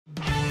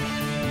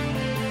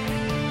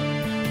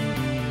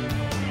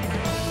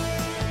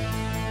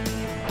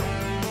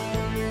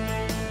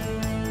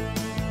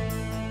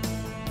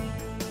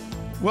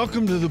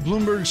Welcome to the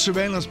Bloomberg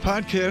Surveillance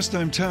Podcast.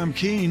 I'm Tom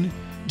Keene.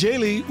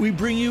 Daily, we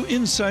bring you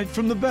insight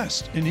from the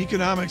best in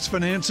economics,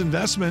 finance,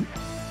 investment,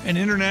 and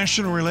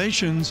international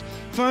relations.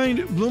 Find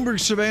Bloomberg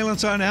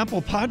Surveillance on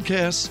Apple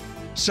Podcasts,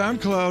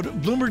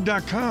 SoundCloud,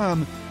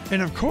 Bloomberg.com,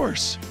 and of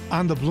course,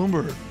 on the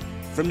Bloomberg.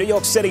 From New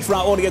York City for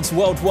our audience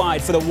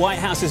worldwide, for the White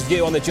House's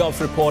view on the jobs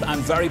report,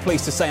 I'm very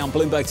pleased to say on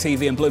Bloomberg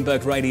TV and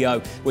Bloomberg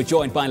Radio, we're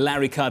joined by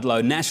Larry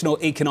Kudlow,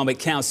 National Economic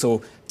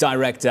Council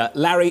Director.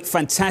 Larry,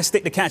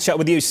 fantastic to catch up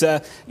with you,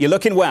 sir. You're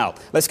looking well.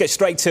 Let's get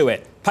straight to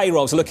it.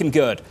 Payrolls are looking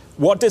good.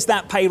 What does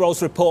that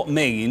payrolls report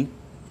mean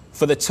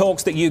for the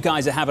talks that you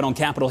guys are having on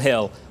Capitol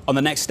Hill on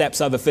the next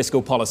steps over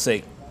fiscal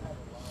policy?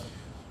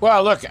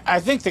 Well, look, I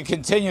think the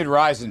continued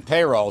rise in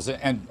payrolls,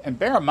 and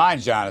bear in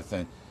mind,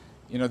 Jonathan,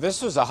 you know,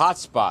 this was a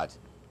hotspot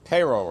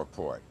payroll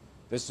report.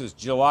 This was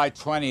July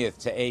 20th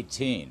to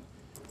 18,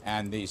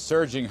 and the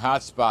surging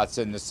hotspots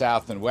in the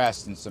South and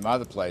West and some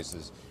other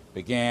places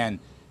began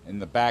in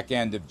the back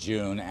end of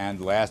June and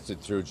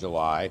lasted through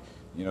July.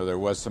 You know, there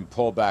was some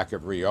pullback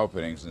of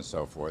reopenings and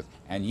so forth,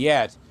 and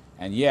yet,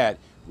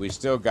 we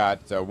still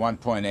got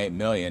 1.8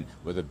 million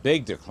with a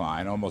big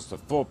decline, almost a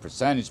full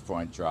percentage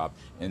point drop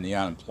in the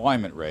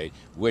unemployment rate,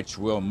 which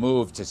will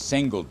move to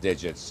single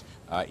digits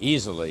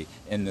easily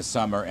in the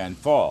summer and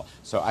fall.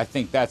 So I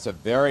think that's a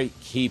very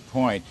key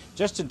point,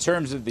 just in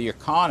terms of the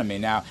economy.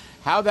 Now,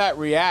 how that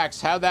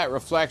reacts, how that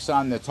reflects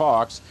on the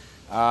talks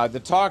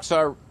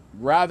are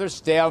rather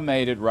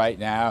stalemated right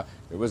now.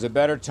 There was a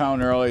better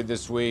tone early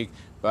this week,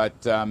 but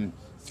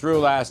through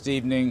last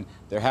evening,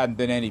 there hadn't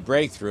been any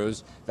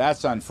breakthroughs.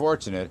 That's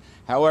unfortunate.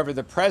 However,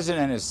 the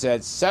president has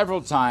said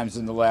several times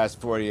in the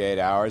last 48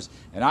 hours,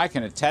 and I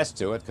can attest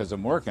to it because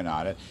I'm working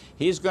on it,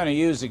 he's going to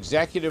use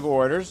executive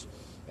orders,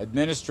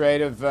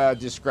 administrative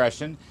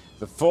discretion,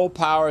 the full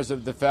powers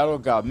of the federal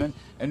government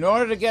in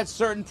order to get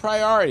certain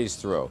priorities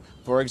through.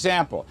 For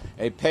example,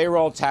 a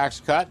payroll tax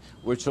cut,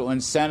 which will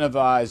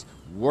incentivize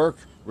work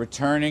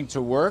returning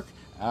to work,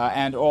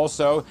 and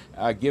also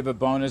give a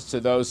bonus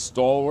to those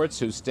stalwarts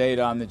who stayed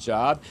on the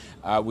job.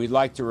 We'd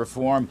like to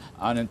reform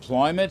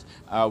unemployment.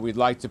 We'd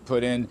like to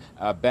put in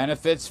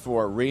benefits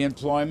for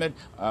reemployment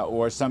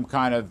or some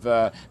kind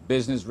of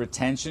business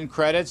retention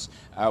credits.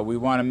 We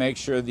want to make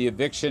sure the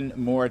eviction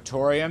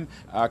moratorium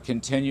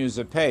continues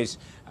apace.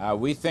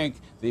 We think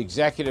the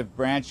executive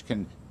branch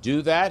can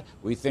do that.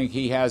 We think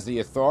he has the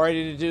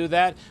authority to do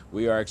that.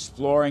 We are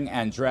exploring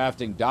and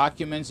drafting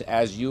documents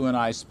as you and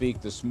I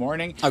speak this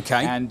morning.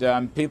 Okay.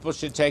 And people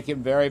should take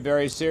him very,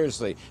 very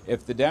seriously.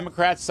 If the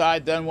Democrat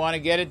side doesn't want to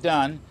get it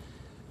done,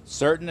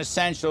 certain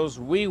essentials,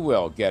 we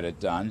will get it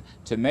done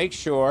to make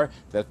sure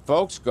that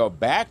folks go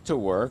back to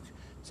work,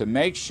 to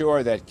make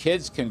sure that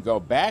kids can go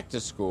back to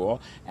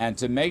school, and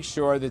to make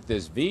sure that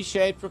this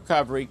V-shaped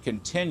recovery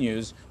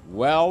continues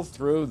well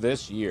through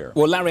this year.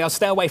 Well, Larry, I'll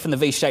stay away from the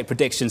V-shaped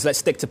predictions. Let's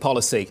stick to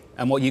policy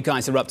and what you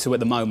guys are up to at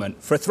the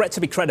moment. For a threat to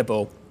be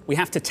credible, we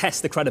have to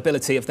test the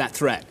credibility of that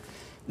threat.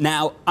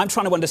 Now, I'm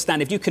trying to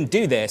understand, if you can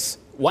do this,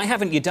 why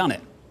haven't you done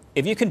it?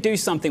 If you can do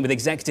something with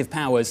executive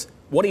powers,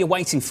 what are you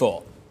waiting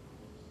for?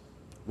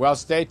 Well,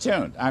 stay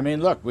tuned. I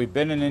mean, look, we've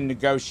been in a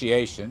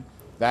negotiation.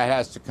 That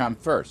has to come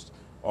first.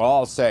 All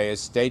I'll say is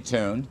stay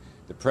tuned.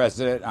 The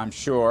president, I'm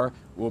sure,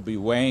 will be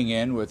weighing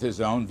in with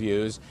his own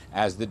views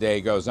as the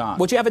day goes on.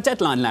 Would you have a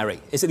deadline, Larry?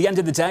 Is it the end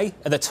of the day?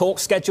 Are the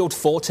talks scheduled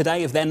for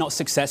today if they're not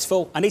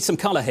successful? I need some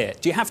colour here.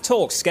 Do you have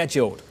talks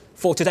scheduled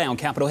for today on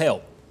Capitol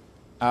Hill?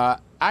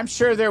 I'm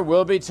sure there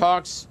will be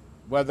talks,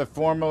 whether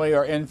formally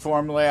or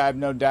informally. I have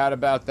no doubt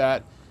about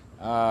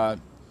that.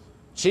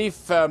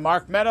 Chief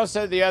Mark Meadows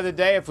said the other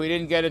day, if we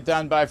didn't get it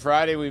done by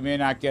Friday, we may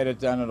not get it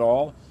done at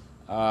all.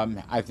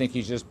 I think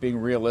he's just being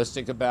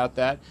realistic about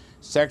that.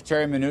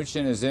 Secretary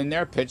Mnuchin is in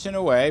there pitching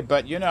away,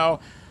 but, you know,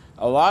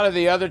 a lot of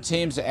the other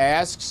team's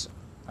asks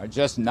are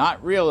just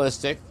not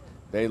realistic.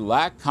 They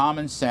lack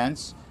common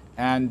sense,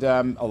 and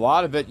a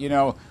lot of it, you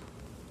know,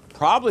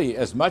 probably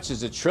as much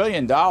as $1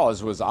 trillion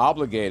was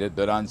obligated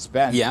but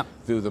unspent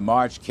through the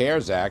March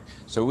CARES Act,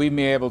 so we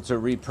may be able to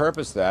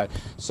repurpose that.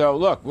 So,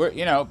 look,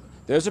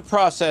 there's a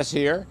process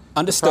here.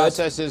 Understood. The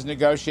process is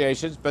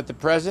negotiations, but the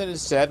president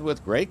has said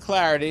with great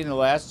clarity in the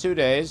last 2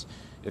 days,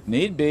 if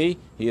need be,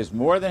 he is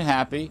more than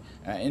happy.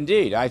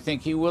 Indeed, I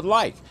think he would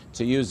like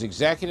to use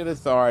executive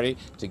authority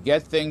to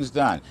get things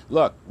done.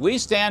 Look, we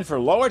stand for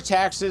lower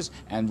taxes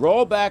and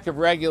rollback of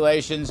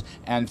regulations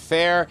and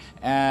fair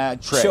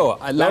trade. Sure,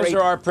 Larry, those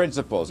are our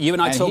principles. You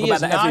and I talk about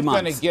that every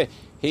month.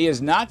 He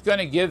is not going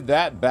to give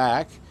that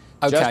back.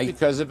 Okay. Just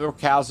because of a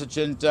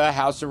recalcitrant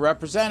House of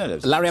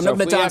Representatives. Larry, I'm not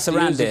going to dance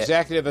around it.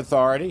 Executive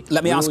authority.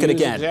 Let me ask it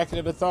again.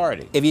 Executive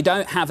authority. If you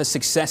don't have a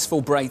successful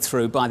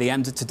breakthrough by the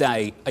end of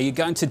today, are you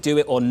going to do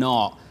it or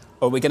not?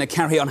 Or are we going to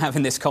carry on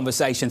having this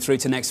conversation through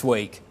to next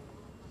week?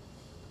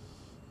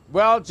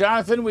 Well,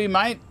 Jonathan, we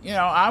might,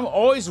 I'm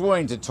always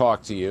willing to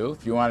talk to you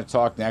if you want to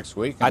talk next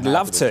week. I'd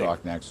love to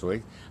talk next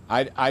week.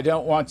 I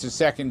don't want to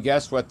second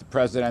guess what the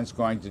president's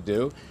going to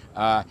do.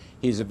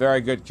 He's a very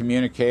good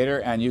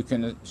communicator, and you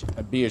can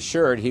be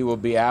assured he will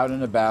be out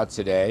and about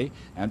today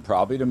and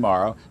probably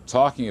tomorrow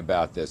talking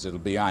about this. It'll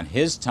be on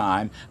his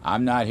time.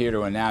 I'm not here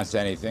to announce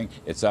anything.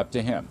 It's up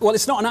to him. Well,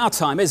 it's not on our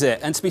time, is it?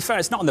 And to be fair,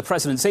 it's not on the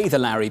president's either,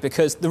 Larry,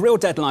 because the real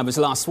deadline was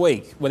last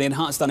week when the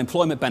enhanced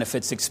unemployment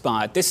benefits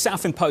expired. This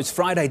self-imposed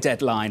Friday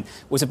deadline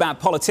was about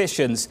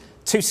politicians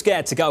too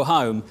scared to go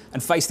home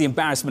and face the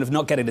embarrassment of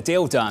not getting a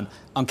deal done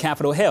on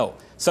Capitol Hill.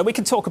 So we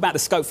can talk about the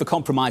scope for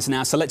compromise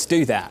now, so let's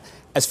do that.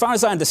 As far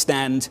as I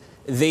understand,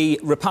 the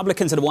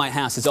Republicans in the White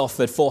House has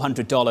offered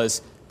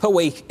 $400 per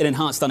week in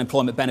enhanced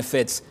unemployment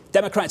benefits.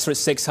 Democrats are at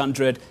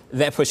 $600.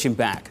 They're pushing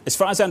back. As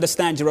far as I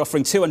understand, you're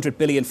offering $200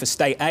 billion for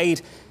state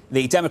aid.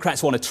 The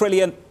Democrats want $1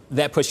 trillion.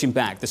 They're pushing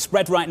back. The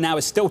spread right now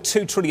is still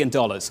 $2 trillion.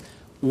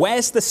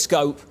 Where's the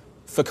scope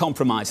for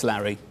compromise,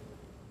 Larry?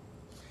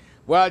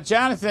 Well,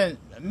 Jonathan,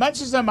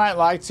 much as I might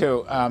like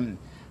to,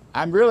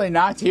 I'm really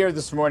not here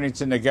this morning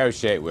to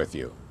negotiate with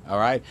you. All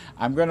right?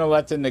 I'm going to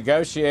let the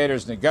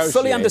negotiators negotiate.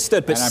 Fully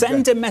understood, but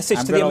send a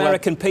message to the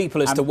American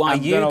people as to why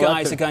you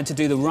guys are going to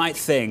do the right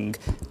thing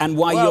and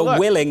why you're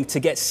willing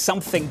to get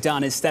something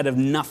done instead of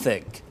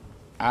nothing.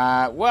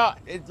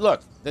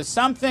 Look, the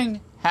something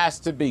has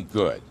to be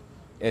good.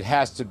 It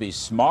has to be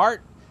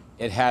smart,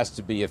 it has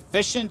to be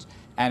efficient,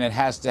 and it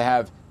has to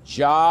have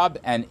job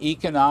and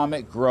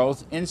economic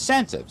growth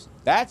incentives.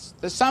 That's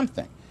the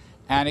something.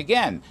 And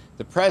again,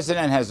 the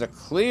president has a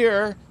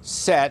clear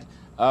set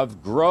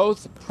of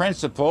growth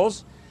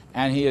principles,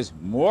 and he is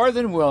more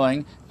than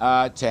willing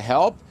to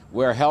help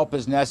where help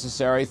is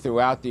necessary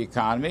throughout the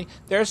economy.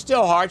 There's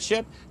still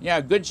hardship.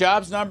 Good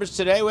jobs numbers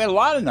today. We had a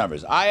lot of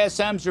numbers.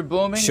 ISMs are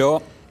booming.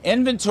 Sure.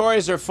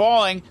 Inventories are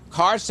falling.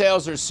 Car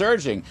sales are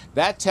surging.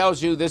 That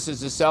tells you this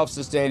is a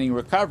self-sustaining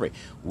recovery.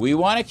 We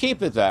want to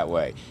keep it that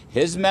way.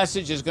 His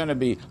message is going to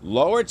be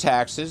lower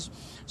taxes,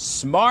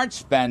 smart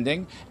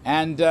spending,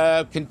 and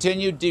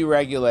continued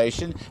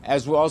deregulation,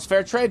 as well as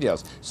fair trade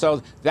deals.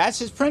 So that's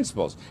his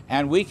principles.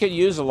 And we can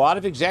use a lot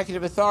of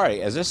executive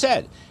authority. As I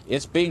said,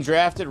 it's being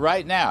drafted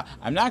right now.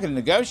 I'm not going to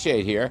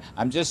negotiate here.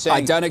 I'm just saying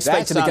I don't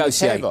expect to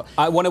negotiate.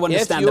 I want to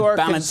understand the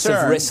balance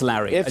of risk,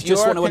 Larry. I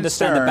just want to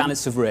understand the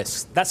balance of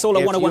risk. That's all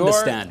I want to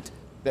understand.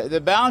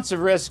 The balance of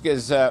risk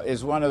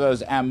is one of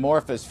those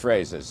amorphous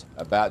phrases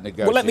about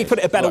negotiation. Well, let me put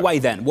it a better way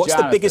then. What's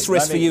the biggest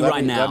risk for you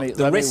right now?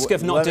 The risk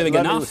of not doing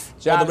enough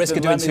or the risk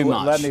of doing too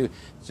much?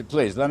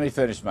 Please, let me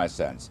finish my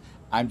sentence.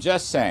 I'm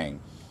just saying,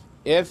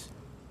 if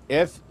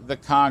the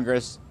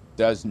Congress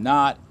does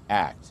not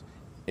act,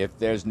 if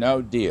there's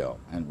no deal,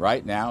 and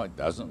right now it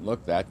doesn't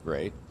look that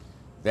great,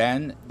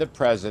 then the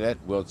president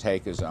will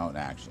take his own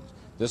actions.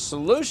 The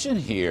solution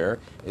here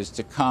is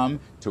to come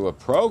to a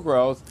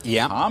pro-growth,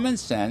 common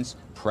sense,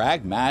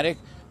 pragmatic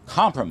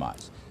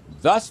compromise.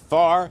 Thus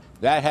far,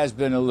 that has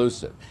been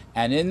elusive.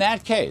 And in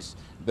that case,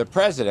 the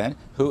president,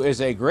 who is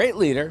a great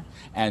leader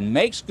and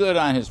makes good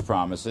on his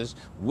promises,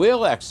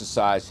 will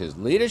exercise his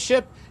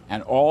leadership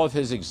and all of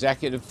his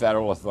executive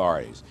federal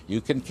authorities. You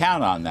can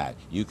count on that.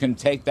 You can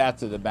take that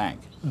to the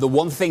bank. The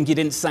one thing you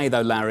didn't say,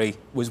 though, Larry,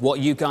 was what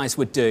you guys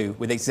would do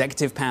with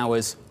executive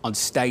powers on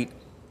state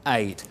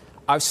aid.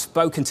 I've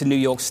spoken to New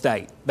York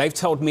State. They've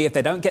told me if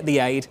they don't get the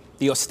aid,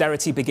 the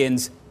austerity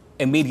begins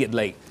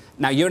immediately.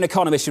 Now, you're an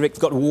economist. You've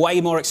got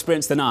way more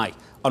experience than I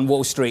on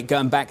Wall Street,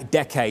 going back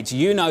decades.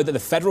 You know that the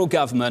federal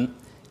government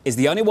is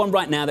the only one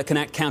right now that can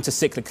act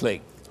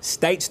counter-cyclically.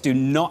 States do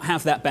not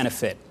have that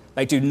benefit.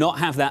 They do not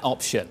have that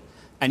option.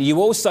 And you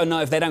also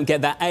know if they don't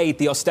get that aid,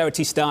 the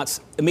austerity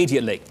starts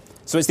immediately.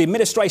 So as the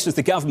administration, as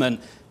the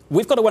government,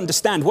 we've got to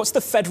understand what's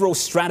the federal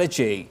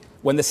strategy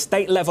when the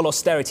state-level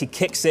austerity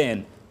kicks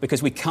in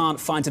because we can't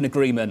find an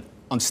agreement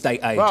on state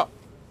aid. Well,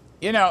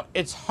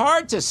 it's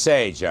hard to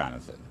say,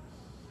 Jonathan,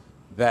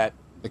 that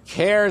the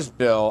CARES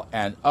bill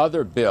and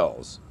other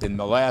bills in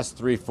the last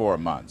 3-4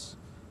 months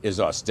is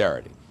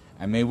austerity.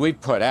 I mean, we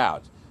put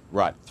out,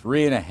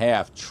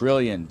 $3.5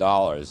 trillion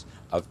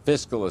of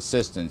fiscal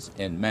assistance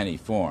in many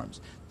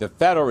forms. The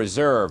Federal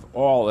Reserve,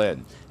 all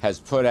in, has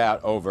put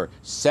out over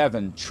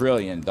 $7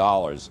 trillion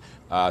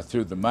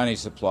through the money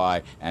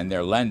supply and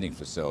their lending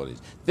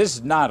facilities. This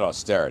is not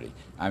austerity.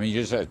 I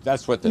mean,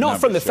 that's what the numbers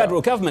Not from the show.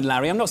 federal government,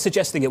 Larry. I'm not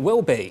suggesting it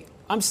will be.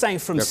 I'm saying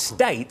from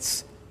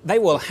states, they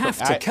will have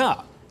to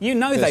cut. You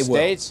know they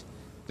will.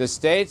 The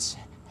states,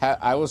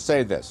 I will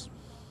say this.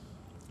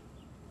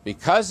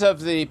 Because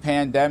of the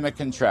pandemic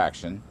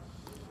contraction,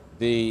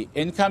 the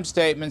income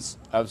statements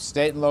of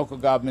state and local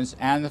governments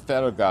and the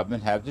federal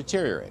government have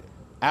deteriorated.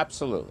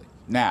 Absolutely.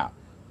 Now,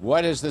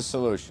 what is the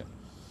solution?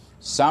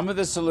 Some of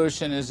the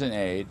solution is in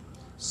aid.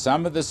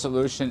 Some of the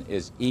solution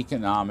is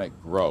economic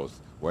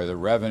growth, where the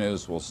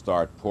revenues will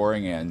start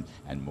pouring in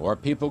and more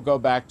people go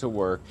back to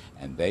work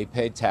and they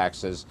pay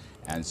taxes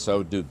and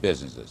so do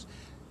businesses.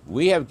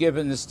 We have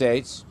given the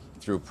states,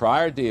 through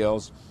prior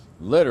deals,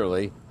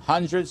 literally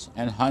hundreds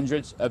and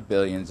hundreds of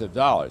billions of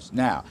dollars.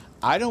 Now,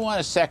 I don't want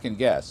to second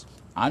guess.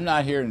 I'm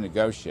not here to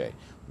negotiate.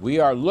 We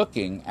are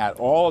looking at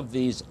all of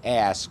these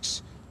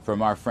asks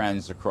from our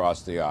friends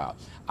across the aisle.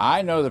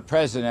 I know the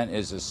president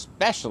is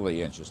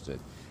especially interested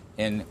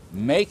in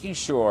making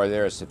sure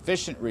there are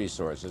sufficient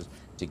resources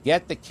to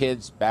get the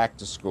kids back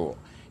to school.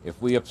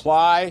 If we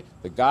apply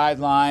the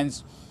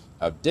guidelines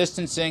of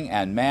distancing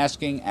and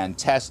masking and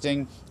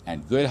testing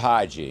and good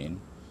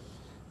hygiene,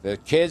 the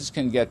kids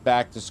can get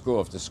back to school.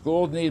 If the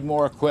schools need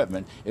more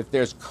equipment, if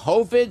there's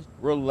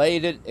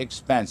COVID-related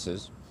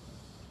expenses,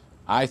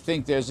 I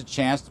think there's a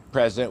chance the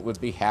president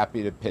would be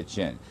happy to pitch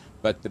in.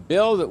 But the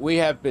bill that we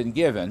have been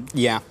given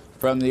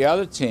from the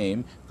other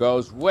team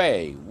goes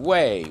way,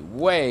 way,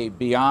 way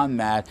beyond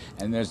that,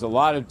 and there's a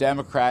lot of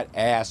Democrat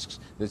asks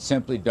that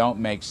simply don't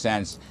make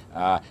sense,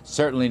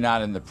 certainly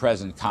not in the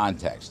present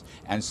context.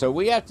 And so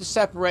we have to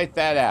separate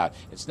that out.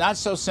 It's not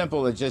so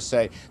simple to just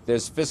say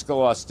there's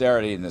fiscal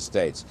austerity in the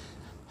states.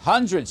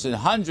 Hundreds and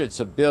hundreds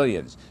of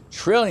billions,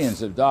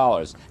 trillions of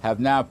dollars have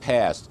now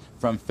passed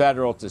from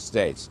federal to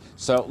states.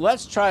 So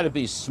let's try to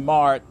be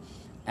smart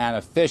and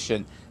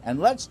efficient, and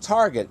let's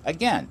target,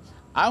 again,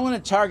 I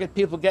want to target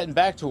people getting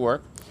back to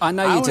work. I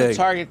know you do. I want to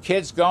target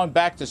kids going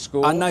back to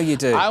school. I know you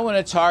do. I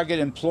want to target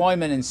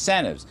employment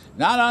incentives,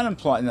 not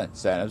unemployment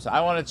incentives.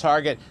 I want to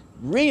target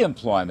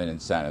re-employment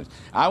incentives.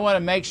 I want to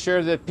make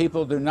sure that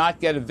people do not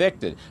get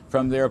evicted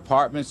from their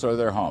apartments or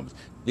their homes.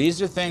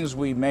 These are things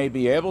we may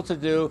be able to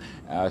do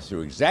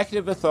through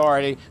executive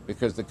authority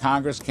because the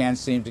Congress can't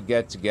seem to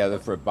get together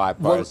for a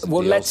bipartisan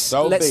deal. Let's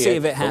see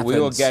if it happens. But we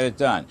will get it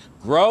done.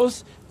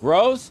 Growth,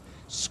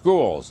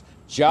 schools,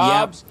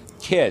 jobs,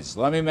 kids.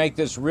 Let me make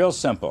this real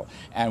simple.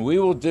 And we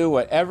will do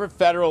whatever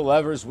federal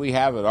levers we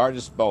have at our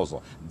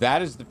disposal.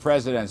 That is the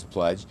president's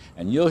pledge,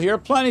 and you'll hear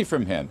plenty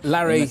from him in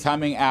the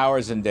coming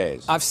hours and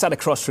days. I've sat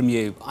across from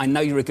you. I know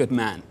you're a good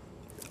man.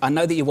 I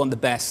know that you want the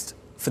best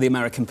for the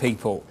American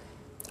people.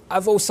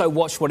 I've also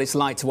watched what it's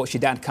like to watch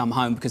your dad come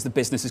home because the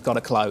business has got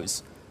to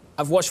close.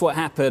 I've watched what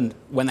happened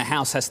when the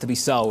house has to be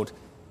sold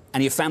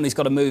and your family's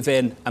got to move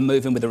in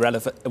with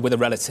a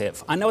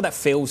relative. I know what that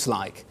feels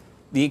like,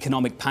 the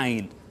economic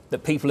pain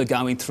that people are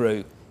going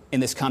through in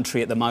this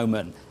country at the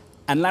moment.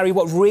 And Larry,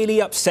 what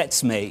really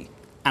upsets me,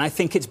 and I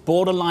think it's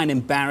borderline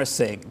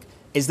embarrassing,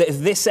 is that if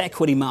this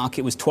equity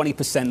market was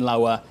 20%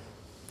 lower,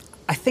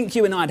 I think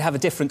you and I'd have a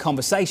different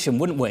conversation,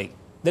 wouldn't we?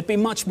 There'd be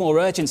much more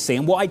urgency.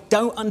 And what I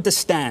don't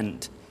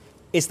understand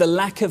is the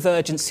lack of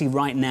urgency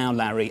right now,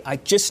 Larry. I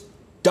just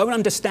don't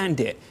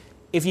understand it.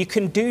 If you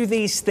can do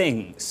these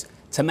things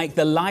to make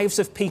the lives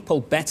of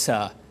people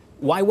better,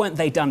 why weren't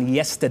they done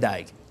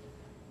yesterday?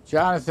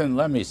 Jonathan,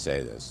 let me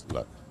say this.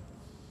 Look,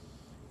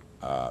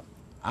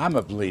 I'm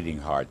a bleeding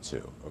heart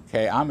too,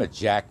 okay? I'm a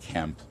Jack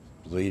Kemp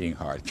bleeding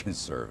heart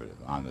conservative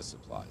on the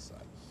supply side.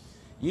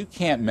 You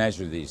can't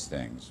measure these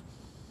things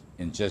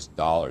in just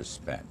dollars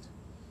spent.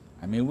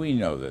 I mean, we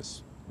know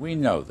this. We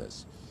know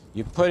this.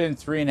 You put in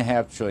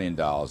 $3.5 trillion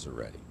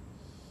already.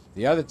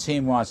 The other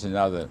team wants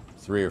another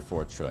 $3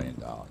 or $4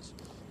 trillion.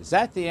 Is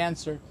that the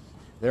answer?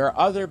 There are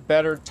other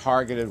better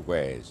targeted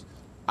ways.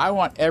 I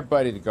want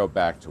everybody to go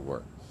back to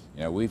work.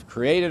 You know, we've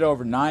created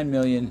over 9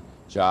 million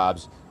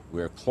jobs.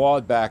 We're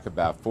clawed back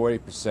about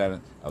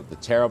 40% of the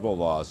terrible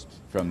loss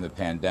from the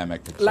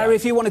pandemic. Larry,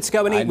 if you wanted to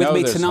go and eat with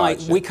me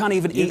tonight, we can't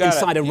even eat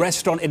inside a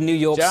restaurant in New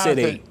York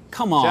City.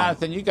 Come on.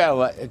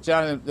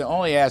 Jonathan, the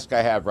only ask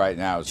I have right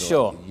now is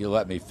you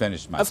let me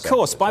finish my sentence. Of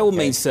course, by all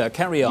means, sir.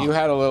 Carry on. You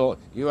had a little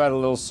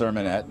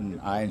sermonette, and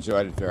I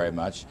enjoyed it very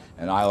much.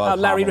 And I love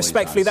Larry,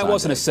 respectfully, that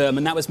wasn't a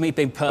sermon. That was me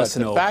being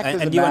personal.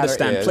 And you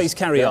understand. Please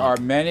carry on. There are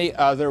many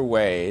other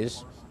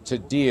ways to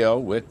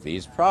deal with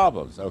these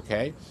problems,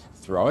 okay?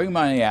 Throwing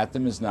money at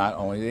them is not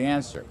only the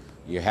answer.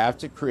 You have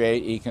to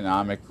create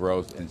economic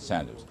growth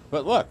incentives.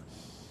 But look,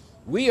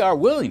 we are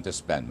willing to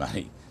spend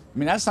money. I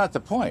mean, that's not the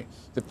point.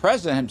 The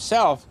president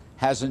himself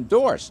has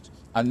endorsed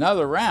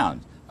another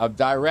round of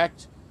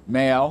direct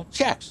mail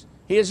checks.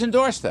 He has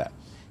endorsed that.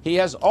 He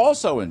has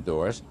also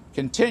endorsed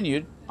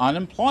continued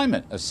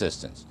unemployment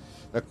assistance.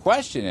 The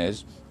question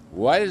is,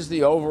 what is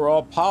the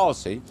overall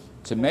policy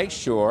to make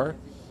sure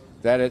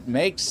that it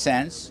makes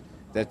sense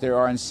that there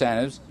are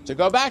incentives to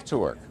go back to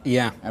work?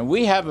 Yeah. And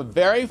we have a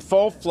very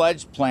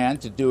full-fledged plan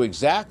to do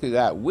exactly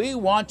that. We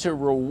want to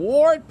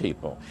reward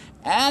people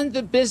and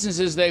the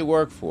businesses they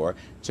work for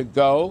to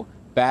go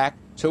back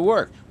to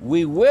work.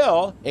 We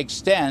will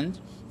extend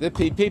the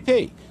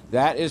PPP.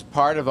 That is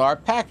part of our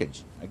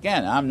package.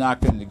 Again, I'm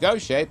not going to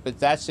negotiate, but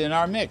that's in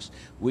our mix.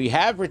 We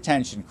have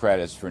retention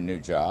credits for new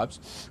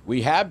jobs.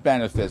 We have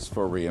benefits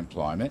for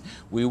reemployment.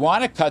 We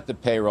want to cut the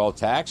payroll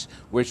tax,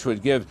 which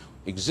would give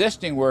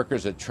existing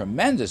workers a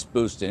tremendous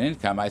boost in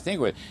income. I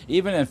think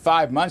even in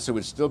 5 months, it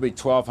would still be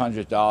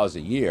 $1,200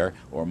 a year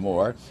or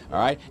more. All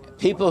right,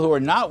 people who are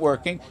not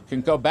working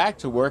can go back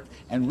to work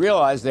and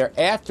realize their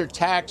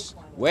after-tax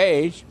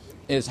wage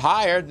is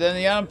higher than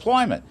the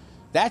unemployment.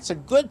 That's a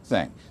good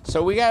thing.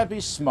 So we got to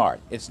be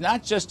smart. It's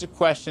not just a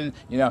question,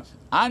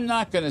 I'm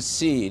not going to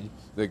cede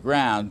the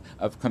ground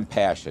of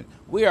compassion.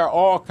 We are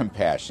all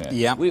compassionate.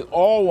 Yeah. We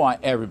all want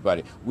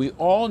everybody. We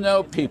all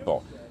know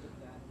people,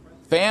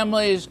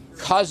 families,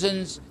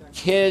 cousins,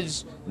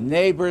 kids,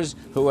 neighbors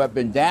who have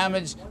been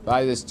damaged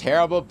by this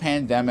terrible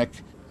pandemic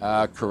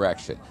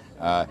correction.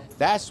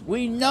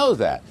 We know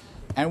that.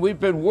 And we've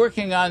been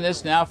working on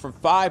this now for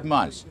 5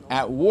 months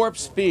at warp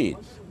speed.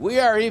 We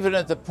are even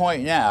at the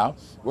point now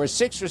where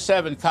 6 or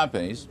 7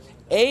 companies,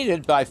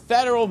 aided by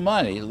federal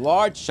money,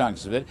 large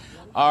chunks of it,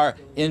 are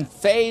in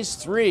phase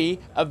 3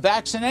 of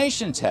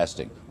vaccination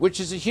testing, which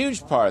is a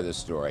huge part of the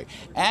story.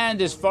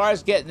 And as far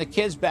as getting the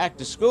kids back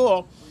to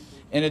school,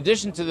 in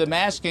addition to the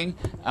masking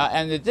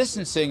and the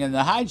distancing and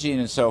the hygiene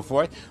and so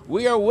forth,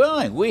 we are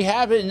willing. We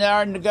have in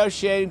our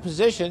negotiating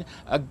position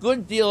a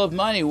good deal of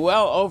money,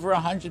 well over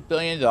 $100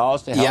 billion to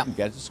help them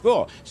get to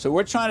school. So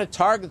we're trying to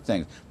target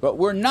things, but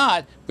we're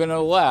not going to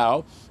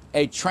allow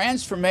a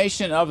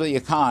transformation of the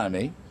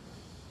economy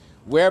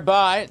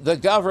whereby the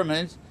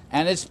government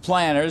and its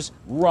planners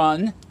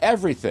run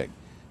everything.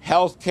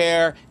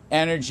 Healthcare,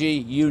 energy,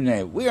 you name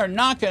it. We are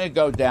not going to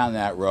go down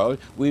that road.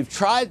 We've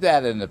tried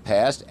that in the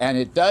past, and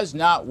it does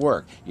not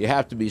work. You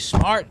have to be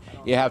smart.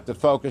 You have to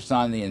focus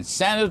on the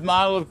incentive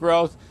model of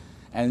growth,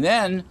 and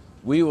then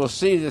we will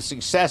see the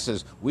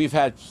successes. We've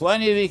had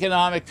plenty of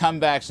economic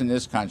comebacks in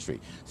this country.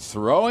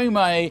 Throwing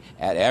money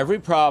at every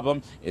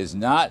problem is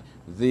not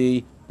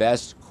the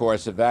best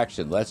course of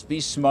action. Let's be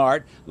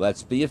smart,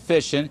 let's be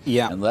efficient,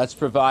 and let's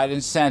provide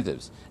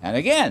incentives. And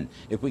again,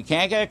 if we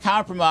can't get a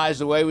compromise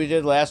the way we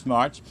did last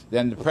March,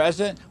 then the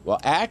president will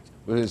act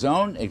with his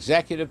own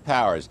executive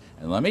powers.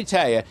 And let me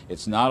tell you,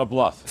 it's not a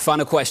bluff.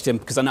 Final question,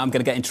 because I know I'm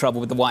going to get in trouble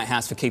with the White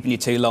House for keeping you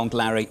too long,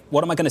 Larry.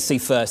 What am I going to see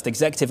first?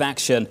 Executive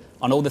action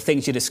on all the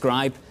things you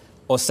describe,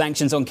 or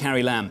sanctions on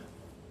Carrie Lam?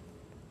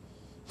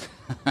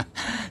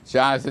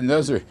 Jonathan,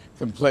 those are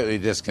completely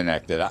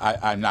disconnected.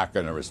 I'm not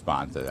going to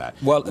respond to that.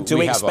 Well, do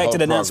we expect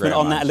an announcement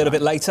on that a little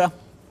bit later?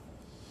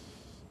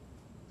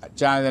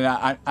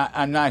 Jonathan,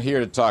 I'm not here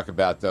to talk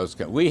about those.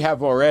 We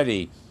have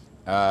already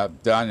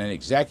done an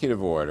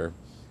executive order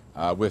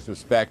with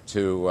respect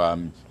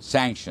to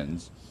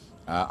sanctions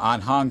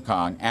on Hong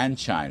Kong and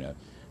China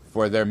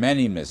for their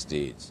many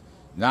misdeeds,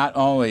 not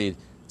only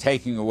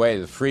taking away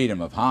the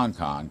freedom of Hong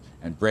Kong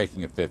and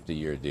breaking a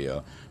 50-year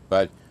deal,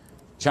 but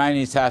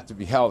Chinese have to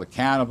be held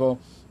accountable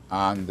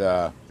on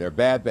their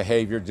bad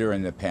behavior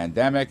during the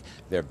pandemic,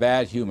 their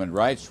bad human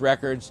rights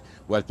records,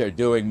 what they're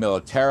doing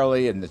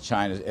militarily in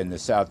the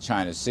South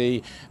China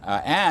Sea,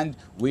 and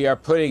we are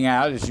putting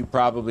out, as you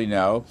probably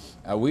know,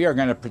 we are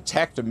going to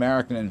protect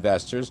American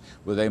investors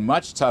with a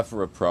much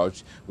tougher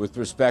approach with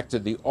respect to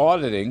the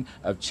auditing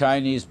of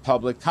Chinese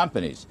public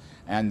companies.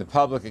 And the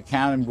Public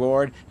Accounting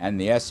Board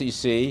and the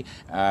SEC.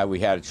 We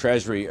had a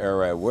Treasury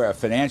or a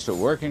financial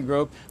working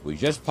group. We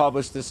just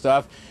published this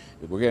stuff.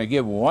 We're going to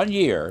give 1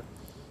 year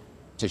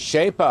to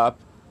shape up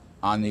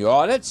on the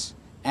audits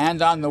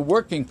and on the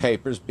working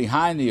papers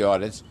behind the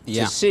audits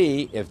to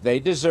see if they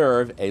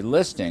deserve a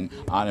listing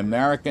on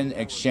American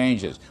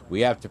exchanges.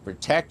 We have to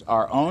protect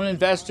our own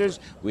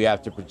investors. We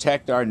have to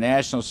protect our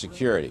national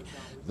security.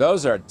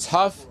 Those are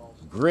tough,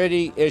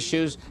 gritty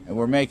issues, and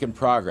we're making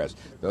progress.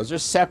 Those are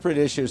separate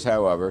issues,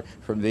 however,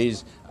 from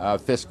these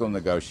fiscal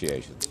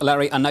negotiations.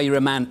 Larry, I know you're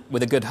a man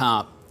with a good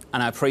heart,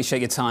 and I appreciate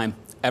your time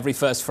every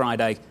first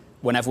Friday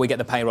whenever we get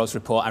the payrolls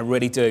report. I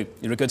really do.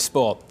 You're a good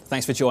sport.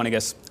 Thanks for joining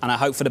us, and I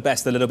hope for the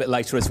best a little bit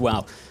later as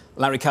well.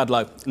 Larry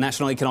Kudlow,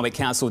 National Economic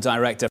Council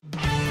Director.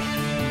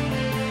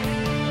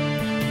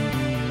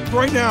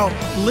 Right now,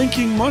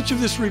 linking much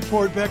of this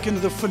report back into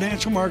the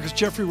financial markets,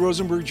 Jeffrey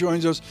Rosenberg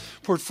joins us,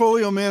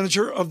 Portfolio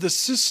Manager of the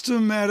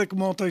Systematic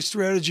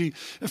Multi-Strategy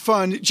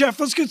Fund. Jeff,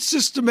 let's get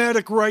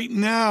systematic right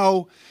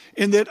now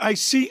in that I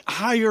see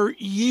higher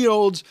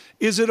yields.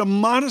 Is it a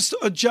modest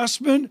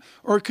adjustment,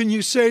 or can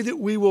you say that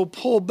we will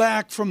pull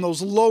back from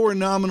those lower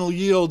nominal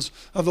yields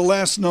of the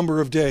last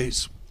number of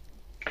days?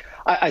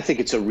 I think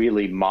it's a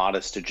really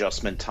modest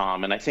adjustment,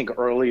 Tom. And I think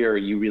earlier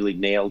you really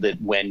nailed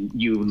it when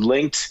you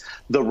linked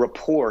the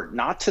report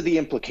not to the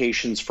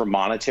implications for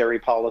monetary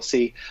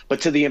policy,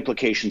 but to the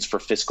implications for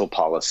fiscal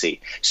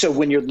policy. So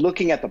when you're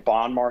looking at the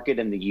bond market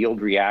and the yield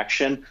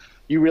reaction,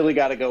 you really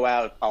got to go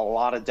out a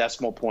lot of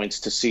decimal points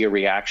to see a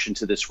reaction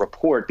to this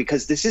report,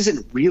 because this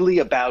isn't really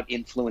about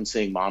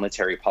influencing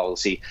monetary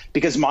policy,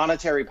 because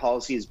monetary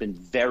policy has been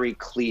very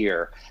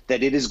clear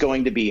that it is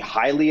going to be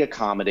highly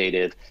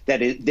accommodative,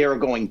 that they're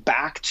going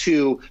back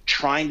to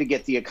trying to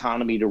get the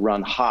economy to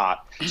run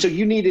hot. So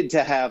you needed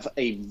to have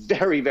a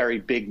very, very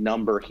big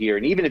number here.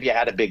 And even if you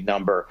had a big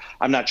number,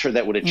 I'm not sure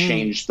that would have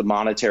changed the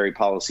monetary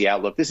policy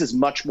outlook. This is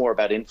much more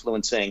about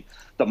influencing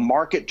the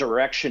market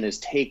direction, is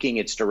taking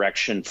its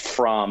direction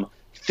from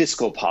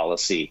fiscal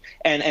policy.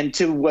 And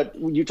to what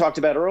you talked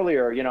about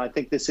earlier, I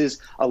think this is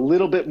a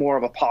little bit more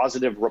of a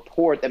positive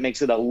report that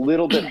makes it a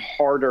little bit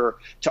harder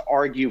to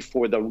argue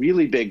for the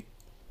really big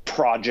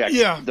project,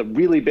 the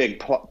really big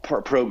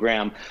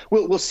program.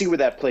 We'll see where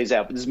that plays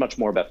out, but this is much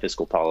more about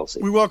fiscal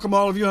policy. We welcome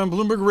all of you on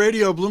Bloomberg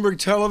Radio, Bloomberg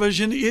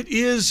Television. It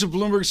is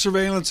Bloomberg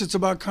Surveillance. It's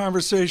about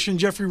conversation.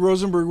 Jeffrey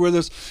Rosenberg with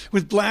us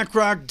with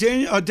BlackRock.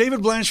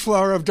 David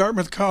Blanchflower of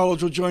Dartmouth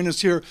College will join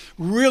us here.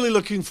 Really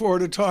looking forward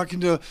to talking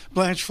to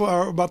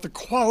Blanchflower about the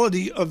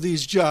quality of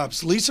these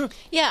jobs. Lisa?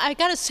 Yeah, I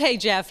got to say,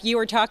 Jeff, you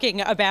were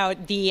talking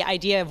about the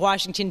idea of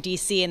Washington,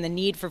 D.C. and the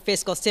need for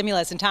fiscal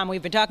stimulus. And Tom,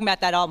 we've been talking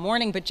about that all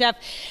morning. But Jeff,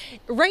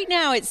 right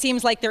now, it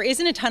seems like there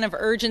isn't a ton of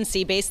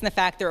urgency based on the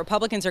fact that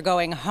Republicans are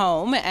going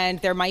home and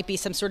there might be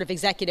some sort of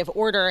executive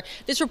order.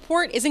 This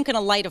report isn't going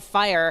to light a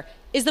fire.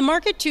 Is the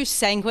market too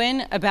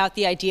sanguine about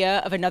the idea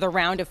of another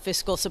round of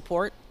fiscal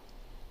support?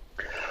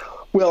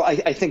 Well,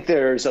 I think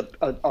there's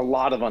a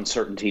lot of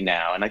uncertainty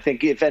now. And I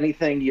think if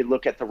anything, you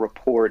look at the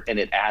report and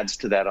it adds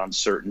to that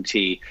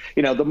uncertainty.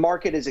 You know, the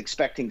market is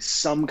expecting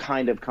some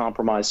kind of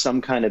compromise,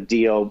 some kind of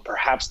deal.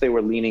 Perhaps they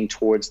were leaning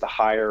towards the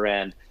higher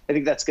end. I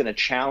think that's going to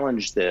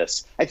challenge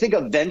this. I think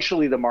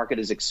eventually the market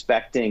is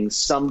expecting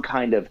some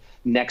kind of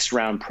next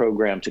round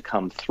program to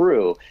come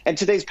through. And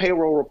today's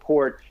payroll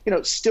report,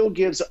 still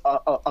gives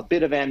a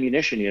bit of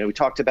ammunition. We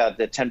talked about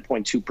the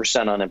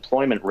 10.2%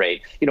 unemployment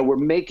rate. We're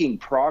making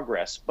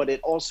progress, but it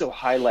also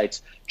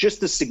highlights just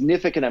the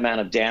significant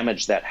amount of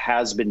damage that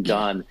has been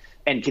done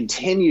and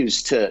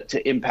continues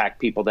to impact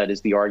people. That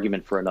is the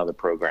argument for another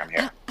program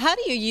here. How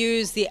do you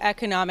use the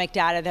economic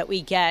data that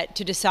we get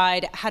to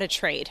decide how to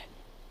trade?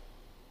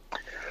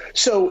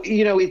 So,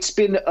 it's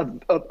been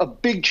a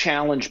big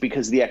challenge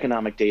because the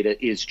economic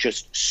data is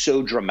just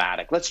so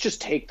dramatic. Let's just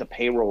take the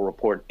payroll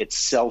report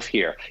itself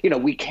here.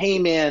 We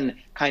came in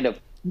kind of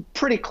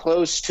pretty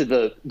close to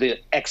the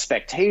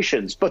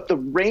expectations, but the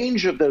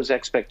range of those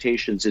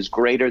expectations is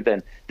greater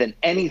than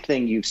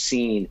anything you've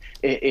seen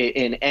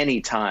in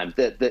any time.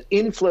 The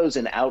inflows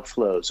and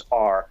outflows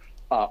are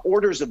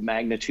orders of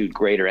magnitude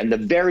greater, and the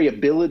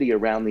variability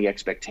around the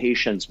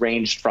expectations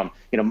ranged from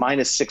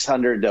minus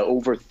 600 to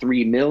over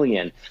 3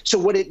 million. So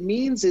what it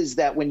means is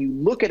that when you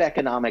look at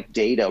economic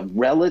data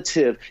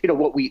relative,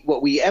 what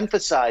we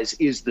emphasize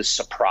is the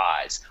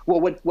surprise. Well,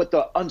 what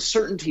the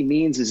uncertainty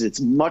means is it's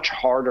much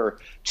harder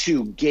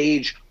to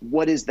gauge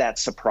what is that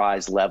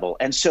surprise level,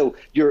 and so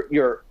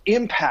your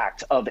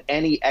impact of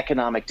any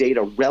economic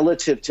data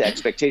relative to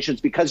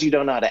expectations, because you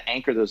don't know how to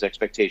anchor those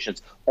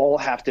expectations, all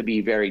have to be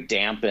very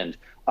dampened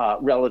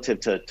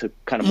relative to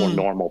kind of more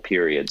normal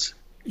periods.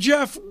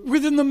 Jeff,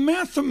 within the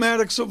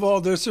mathematics of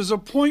all this, there's a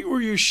point where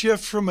you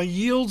shift from a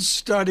yield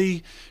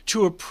study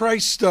to a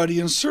price study,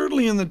 and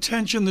certainly in the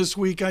tension this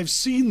week, I've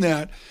seen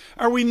that.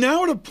 Are we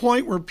now at a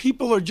point where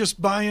people are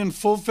just buying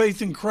full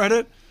faith and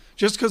credit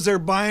just because they're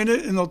buying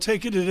it and they'll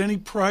take it at any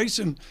price,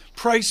 and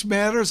price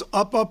matters,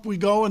 up we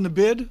go in the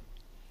bid?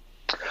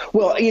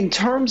 Well, in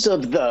terms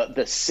of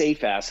the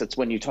safe assets,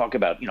 when you talk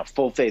about,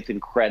 full faith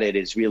and credit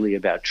is really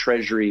about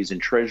treasuries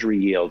and treasury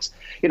yields.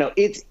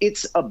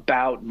 It's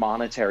about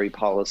monetary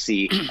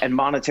policy and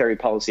monetary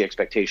policy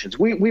expectations.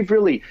 We've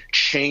really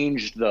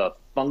changed the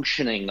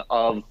functioning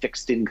of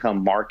fixed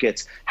income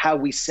markets. How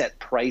we set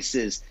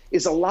prices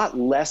is a lot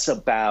less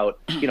about,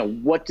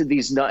 what do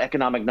these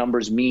economic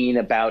numbers mean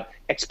about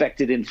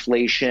expected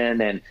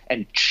inflation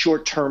and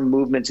short-term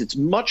movements. It's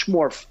much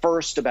more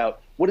first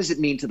about what does it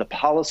mean to the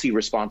policy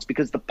response,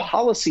 because the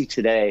policy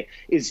today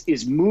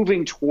is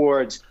moving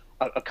towards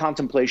a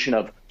contemplation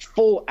of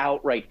full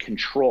outright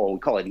control. We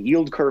call it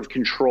yield curve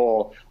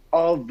control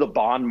of the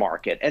bond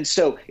market. And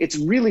so it's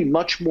really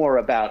much more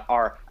about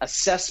our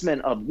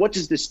assessment of what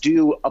does this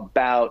do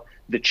about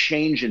the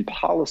change in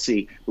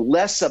policy,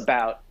 less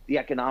about the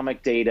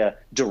economic data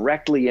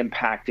directly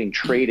impacting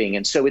trading.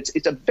 And so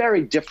it's a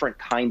very different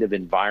kind of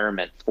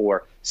environment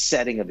for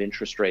setting of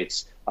interest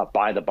rates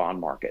by the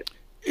bond market.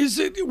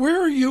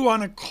 Where are you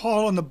on a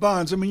call on the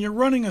bonds? I mean, you're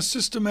running a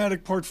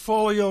systematic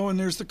portfolio and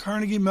there's the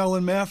Carnegie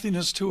Mellon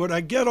mathiness to it.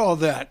 I get all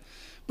that.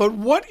 But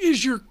what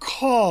is your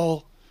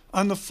call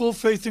on the full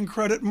faith and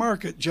credit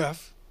market,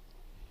 Jeff?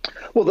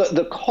 Well,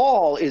 the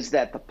call is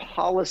that the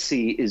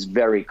policy is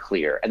very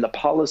clear, and the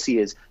policy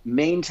is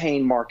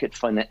maintain market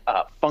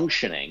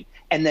functioning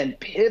and then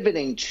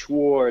pivoting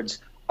towards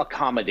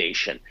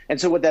accommodation.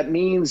 And so what that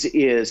means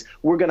is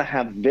we're going to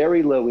have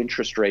very low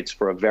interest rates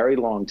for a very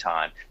long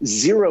time.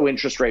 Zero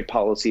interest rate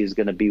policy is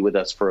going to be with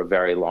us for a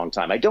very long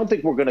time. I don't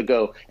think we're going to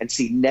go and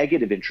see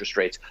negative interest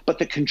rates, but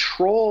the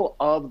control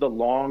of the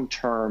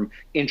long-term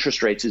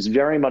interest rates is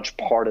very much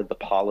part of the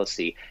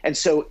policy. And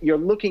so you're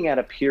looking at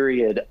a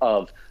period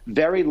of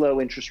very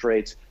low interest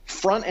rates,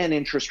 front-end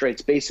interest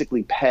rates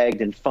basically pegged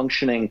and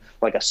functioning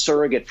like a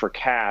surrogate for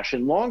cash,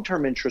 and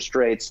long-term interest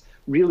rates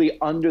really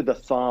under the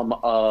thumb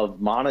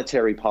of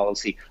monetary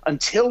policy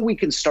until we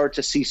can start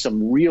to see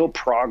some real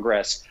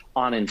progress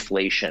on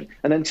inflation.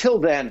 And until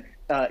then,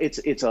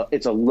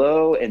 it's a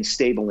low and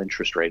stable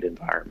interest rate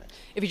environment.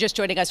 If you're just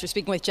joining us, we're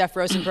speaking with Jeff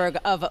Rosenberg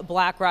of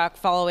BlackRock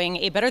following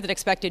a better than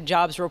expected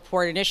jobs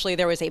report. Initially,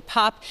 there was a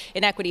pop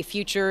in equity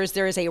futures.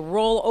 There is a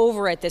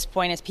rollover at this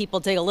point as people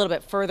dig a little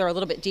bit further, a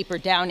little bit deeper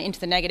down into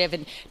the negative.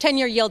 And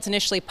 10-year yields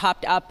initially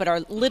popped up, but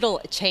are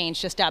little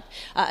changed, just up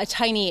a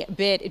tiny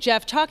bit.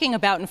 Jeff, talking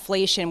about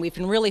inflation, we've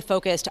been really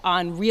focused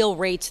on real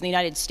rates in the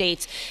United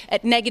States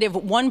at negative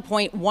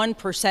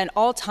 1.1%,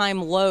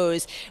 all-time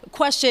lows.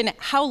 Question,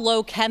 how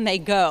low can they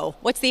go?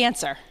 What's the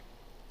answer?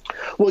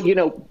 Well,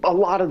 a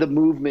lot of the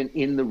movement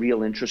in the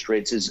real interest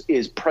rates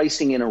is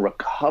pricing in a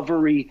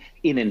recovery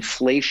in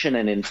inflation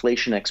and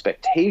inflation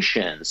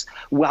expectations,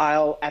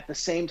 while at the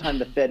same time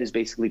the Fed is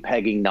basically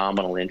pegging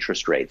nominal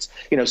interest rates.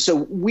 So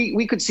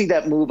we could see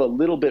that move a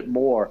little bit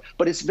more,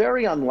 but it's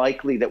very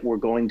unlikely that we're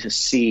going to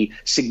see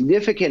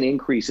significant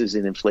increases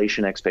in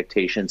inflation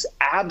expectations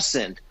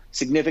absent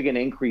significant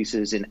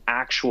increases in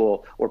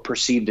actual or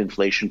perceived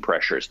inflation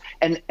pressures.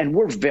 And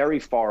we're very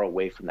far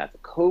away from that. The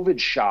COVID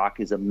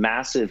shock is a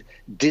massive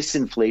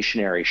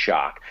disinflationary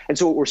shock. And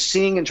so what we're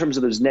seeing in terms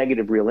of those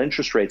negative real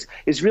interest rates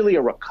is really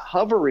a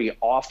recovery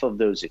off of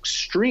those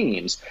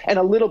extremes and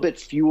a little bit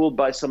fueled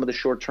by some of the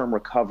short-term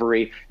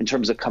recovery in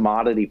terms of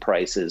commodity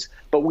prices.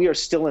 But we are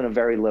still in a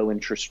very low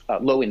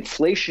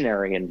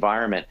inflationary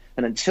environment.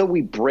 And until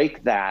we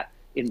break that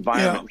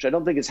environment, which I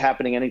don't think is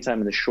happening anytime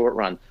in the short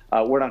run,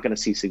 we're not going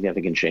to see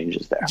significant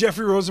changes there.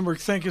 Jeffrey Rosenberg,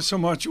 thank you so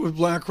much with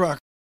BlackRock.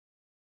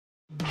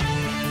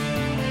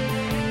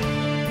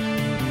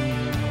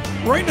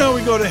 Right now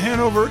we go to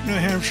Hanover, New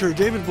Hampshire.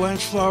 David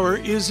Blanchflower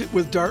is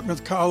with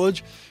Dartmouth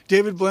College.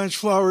 David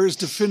Blanchflower is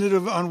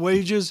definitive on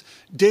wages.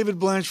 David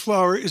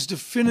Blanchflower is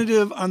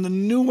definitive on the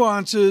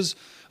nuances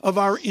of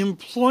our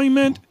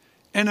employment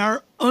and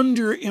our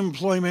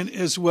underemployment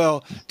as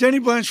well. Danny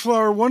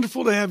Blanchflower,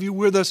 wonderful to have you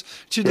with us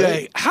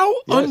today. Great. How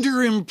Yes.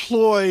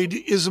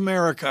 underemployed is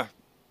America?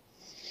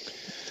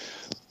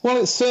 Well,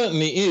 it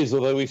certainly is,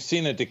 although we've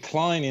seen a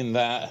decline in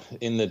that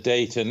in the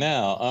data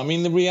now. I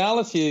mean, the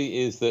reality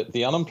is that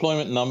the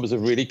unemployment numbers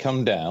have really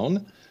come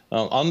down.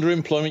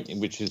 Underemployment,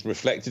 which is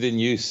reflected in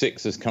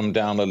U6, has come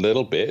down a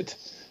little bit.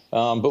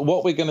 But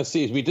what we're going to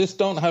see is we just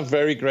don't have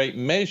very great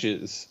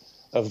measures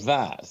of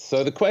that.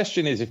 So the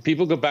question is, if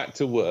people go back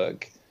to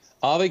work,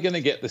 are they going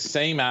to get the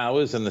same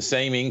hours and the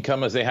same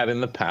income as they had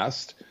in the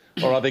past?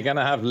 Or are they going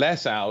to have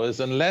less hours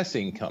and less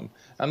income?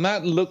 And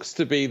that looks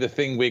to be the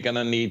thing we're going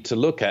to need to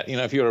look at.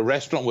 If you're a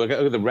restaurant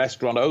worker, the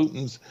restaurant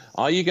opens,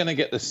 are you going to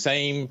get the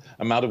same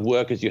amount of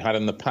work as you had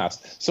in the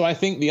past? So I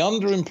think the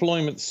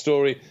underemployment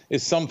story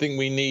is something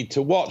we need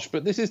to watch.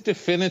 But this is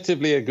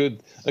definitively a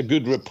good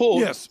report.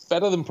 Yes.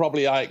 Better than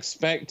probably I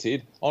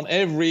expected on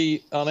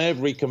every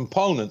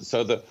component.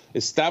 So the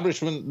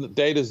establishment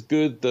data is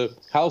good, the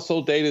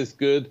household data is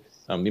good,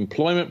 the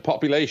employment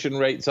population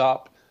rate's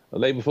up, the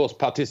labor force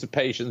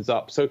participation's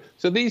up. So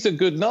these are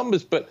good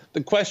numbers, but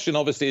the question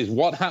obviously is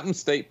what happens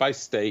state by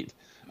state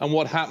and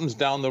what happens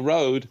down the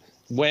road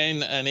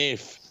when and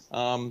if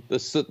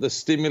the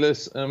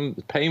stimulus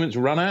payments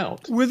run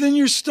out. Within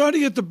your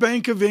study at the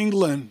Bank of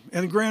England,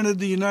 and granted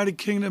the United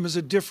Kingdom is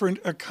a different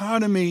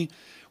economy,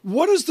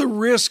 what is the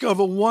risk of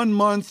a 1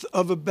 month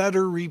of a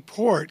better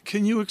report?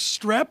 Can you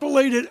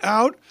extrapolate it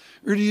out,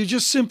 or do you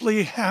just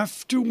simply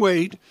have to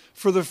wait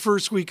for the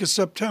first week of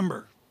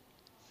September?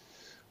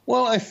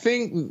 Well, I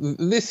think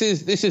this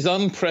is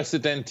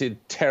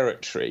unprecedented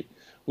territory.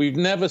 We've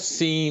never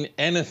seen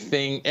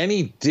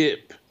any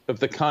dip of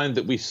the kind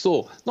that we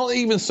saw. Not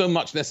even so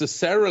much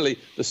necessarily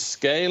the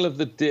scale of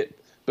the dip,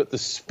 but the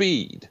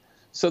speed.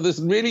 So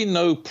there's really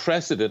no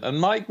precedent. And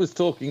Mike was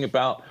talking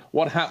about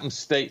what happens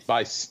state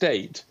by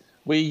state.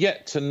 We're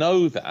yet to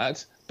know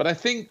that. But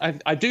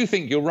I do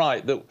think you're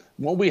right that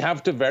what we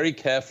have to very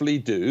carefully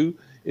do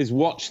is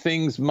watch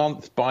things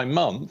month by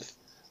month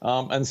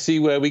and see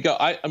where we go.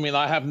 I mean,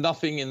 I have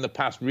nothing in the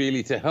past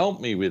really to help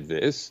me with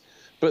this,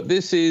 but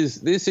this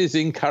is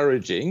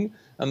encouraging,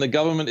 and the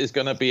government is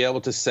going to be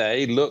able to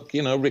say, look,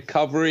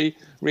 recovery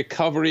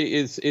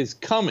is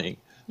coming.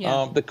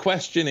 Yeah. The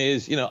question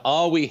is,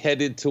 are we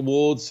headed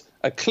towards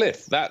a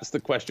cliff? That's the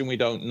question we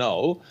don't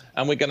know,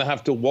 and we're going to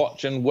have to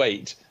watch and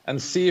wait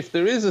and see if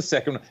there is a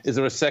second. Is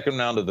there a second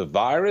round of the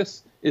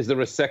virus? Is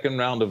there a second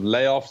round of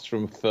layoffs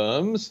from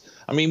firms?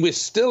 I mean, we're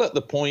still at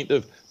the point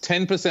of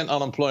 10%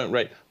 unemployment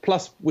rate,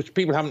 plus, which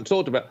people haven't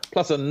talked about,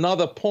 plus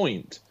another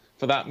point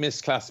for that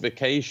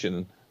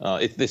misclassification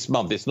this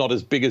month. It's not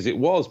as big as it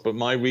was, but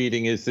my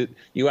reading is that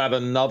you add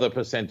another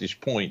percentage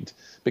point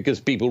because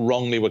people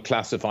wrongly were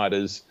classified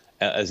as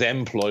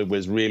employed,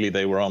 whereas really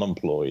they were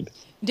unemployed.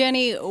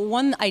 Danny,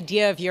 one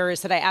idea of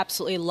yours that I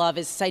absolutely love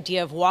is this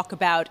idea of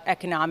walkabout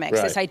economics,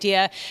 right. This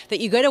idea that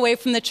you get away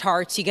from the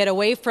charts, you get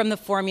away from the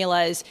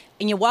formulas,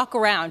 and you walk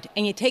around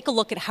and you take a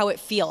look at how it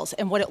feels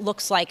and what it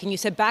looks like. And you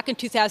said back in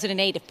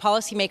 2008, if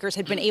policymakers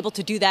had been able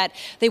to do that,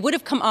 they would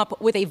have come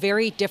up with a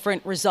very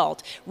different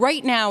result.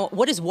 Right now,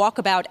 what is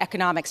walkabout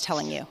economics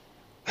telling you?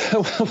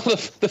 Well,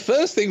 the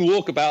first thing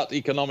Walkabout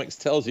Economics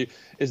tells you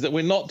is that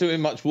we're not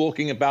doing much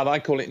walking about. I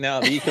call it now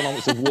the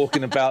economics of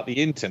walking about the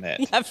internet.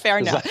 Yeah, fair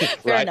enough.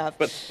 Fair enough.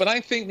 But I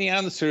think the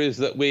answer is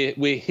that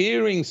we're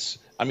hearing.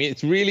 I mean,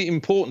 it's really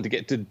important to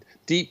get to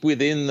deep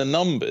within the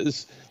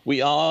numbers.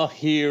 We are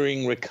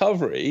hearing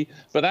recovery,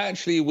 but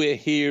actually we're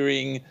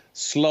hearing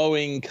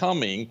slowing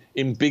coming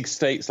in big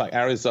states like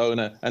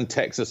Arizona and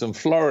Texas and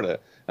Florida.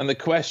 And the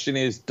question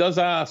is, does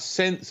our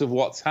sense of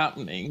what's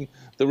happening,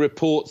 the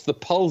reports, the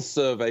pulse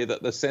survey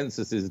that the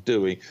census is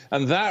doing,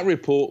 and that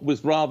report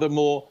was rather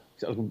more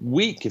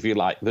weak, if you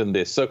like, than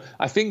this. So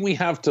I think we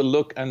have to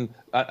look and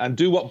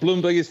do what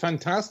Bloomberg is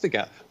fantastic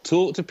at.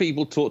 Talk to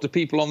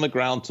people on the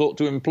ground, talk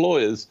to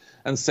employers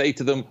and say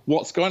to them,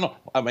 what's going on?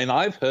 I mean,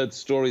 I've heard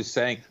stories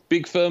saying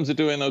big firms are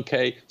doing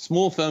okay,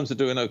 small firms are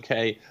doing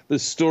okay.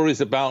 There's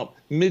stories about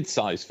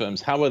mid-sized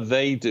firms. How are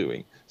they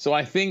doing? So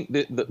I think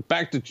that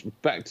back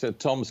to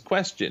Tom's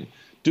question,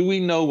 do we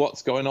know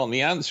what's going on?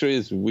 The answer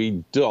is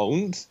we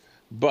don't.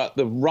 But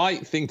the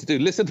right thing to do,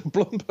 listen to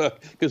Bloomberg,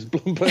 because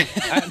Bloomberg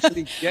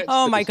actually gets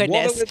Oh, my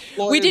goodness.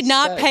 We did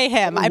not pay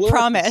him, I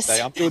promise.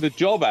 I'm doing a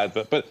job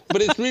advert, but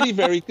it's really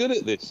very good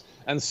at this.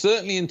 And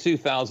certainly in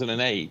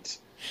 2008,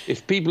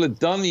 if people had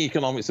done the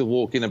economics of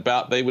walking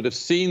about, they would have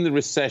seen the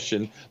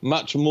recession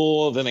much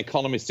more than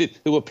economists did,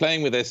 who were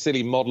playing with their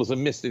silly models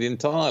and missed it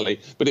entirely.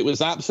 But it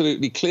was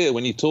absolutely clear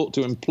when you talk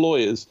to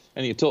employers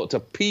and you talk to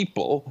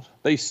people,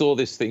 they saw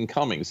this thing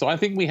coming. So I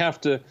think we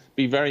have to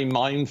be very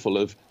mindful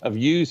of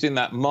using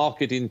that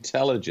market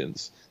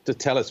intelligence to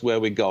tell us where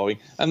we're going.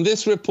 And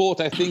this report,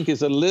 I think,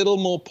 is a little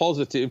more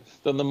positive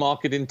than the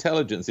market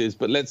intelligence is,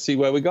 but let's see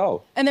where we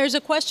go. And there's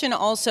a question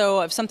also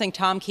of something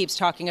Tom keeps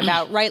talking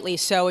about, rightly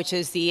so, which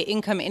is the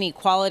income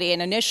inequality.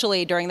 And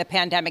initially during the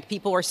pandemic,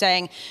 people were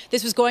saying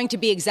this was going to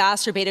be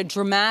exacerbated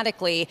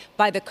dramatically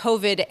by the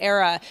COVID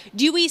era.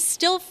 Do we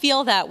still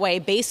feel that way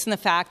based on the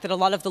fact that a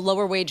lot of the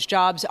lower wage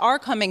jobs are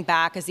coming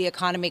back as the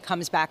economy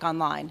comes back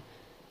online?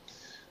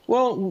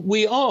 Well,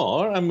 we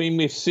are. I mean,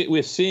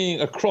 we're seeing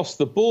across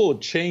the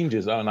board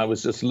changes, and I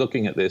was just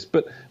looking at this,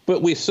 but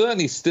we're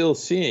certainly still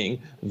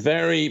seeing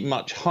very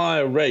much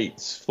higher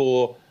rates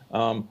for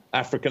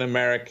African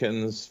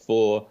Americans,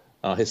 for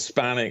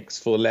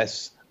Hispanics, for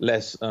less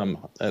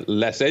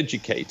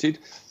educated.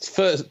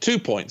 First, 2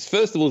 points.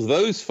 First of all,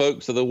 those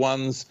folks are the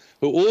ones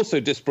who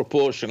also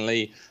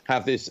disproportionately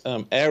have this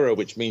error,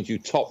 which means you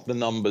top the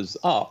numbers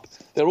up.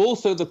 They're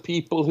also the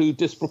people who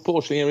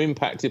disproportionately are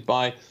impacted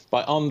by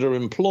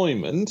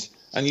underemployment,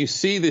 and you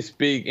see this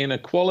big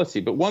inequality.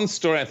 But one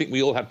story I think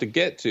we all have to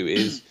get to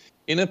is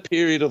in a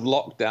period of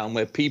lockdown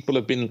where people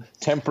have been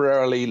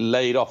temporarily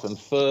laid off and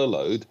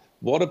furloughed,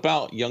 what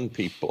about young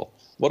people?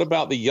 What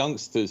about the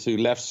youngsters who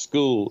left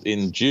school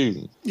in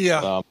June?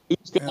 Yeah.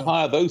 Who's going to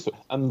hire those?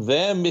 And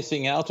they're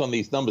missing out on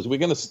these numbers. We're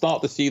going to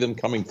start to see them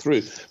coming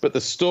through. But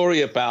the story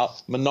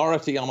about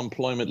minority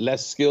unemployment,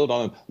 less skilled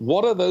unemployment,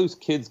 what are those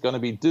kids going to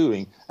be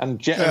doing?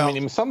 And I mean,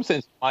 in some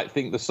sense, I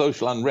think the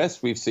social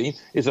unrest we've seen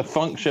is a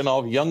function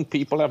of young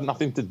people have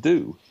nothing to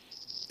do.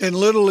 And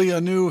literally a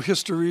new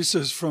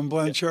hysteresis from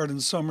Blanchard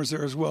and Summers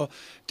there as well.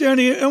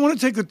 Danny, I want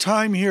to take the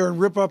time here and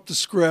rip up the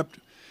script.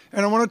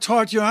 And I want to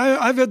talk to you.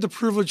 I've had the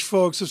privilege,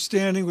 folks, of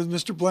standing with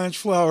Mr.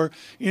 Blanchflower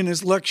in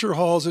his lecture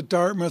halls at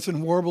Dartmouth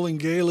and warbling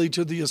gaily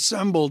to the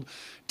assembled.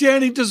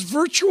 Danny, does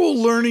virtual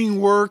learning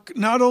work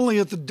not only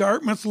at the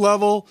Dartmouth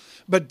level,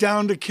 but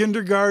down to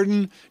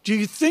kindergarten? Do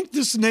you think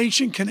this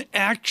nation can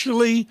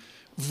actually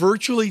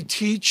virtually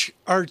teach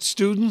our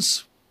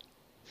students?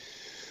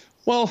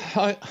 Well,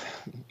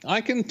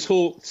 I can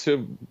talk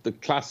to the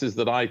classes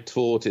that I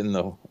taught in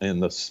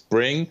the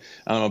spring,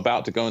 and I'm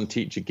about to go and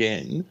teach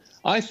again.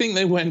 I think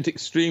they went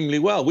extremely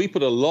well. We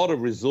put a lot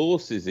of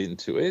resources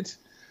into it.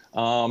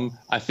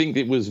 I think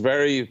it was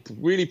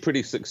really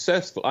pretty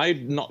successful.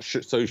 I'm not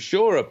so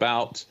sure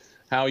about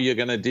how you're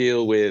going to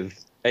deal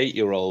with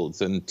 8-year-olds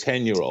and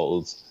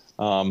 10-year-olds.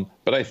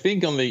 But I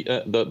think on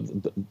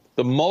the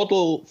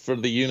model for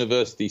the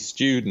university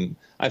student,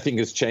 I think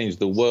has changed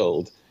the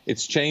world.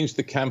 It's changed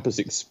the campus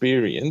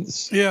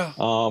experience. Yeah.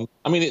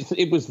 I mean,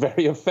 it was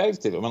very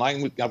effective. I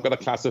mean, I've got a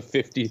class of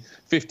 50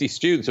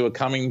 students who are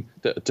coming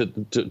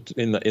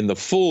in the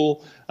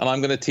fall, and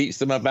I'm going to teach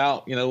them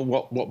about,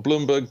 what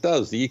Bloomberg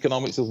does, the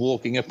economics of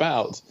walking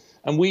about.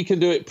 And we can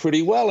do it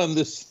pretty well. And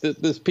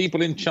there's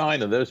people in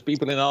China, there's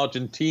people in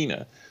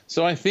Argentina.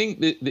 So I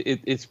think that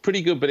it's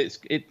pretty good, but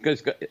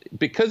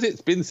because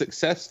it's been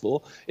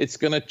successful, it's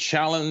going to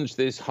challenge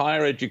this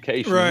higher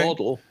education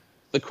model.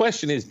 The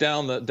question is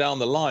down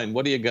the line,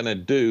 what are you going to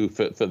do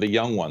for the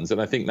young ones?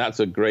 And I think that's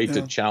a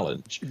greater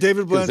challenge.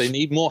 David Blanch, because they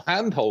need more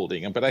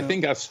hand-holding. But I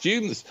think our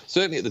students,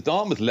 certainly at the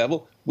Dartmouth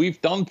level,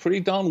 we've done pretty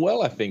darn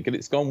well, I think, and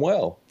it's gone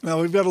well. Well,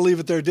 we've got to leave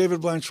it there.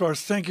 David Blanchflower,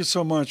 thank you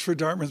so much for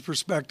Dartmouth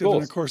Perspective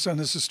and, of course, on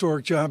this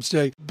historic Jobs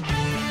Day.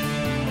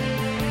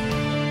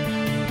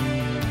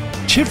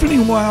 Tiffany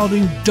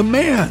Wilding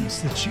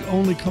demands that she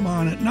only come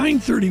on at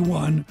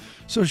 9:31,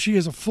 so she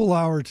has a full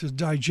hour to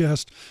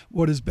digest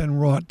what has been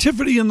wrought.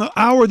 Tiffany, in the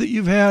hour that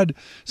you've had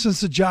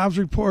since the jobs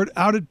report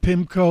out at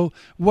PIMCO,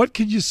 what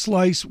can you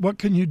slice? What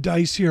can you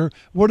dice here?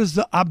 What is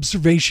the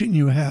observation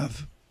you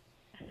have?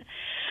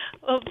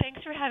 Well,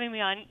 thanks for having me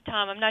on,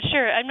 Tom. I'm not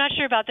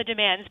sure about the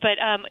demands, but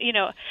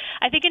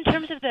I think in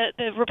terms of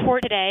the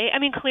report today, I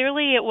mean,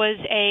 clearly it was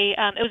a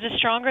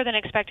stronger than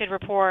expected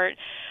report.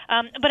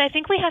 But I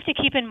think we have to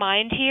keep in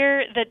mind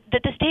here that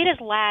this data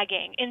is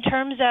lagging in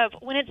terms of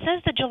when it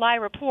says the July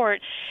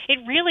report, it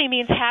really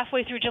means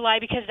halfway through July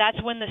because that's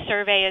when the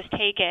survey is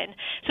taken.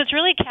 So it's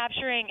really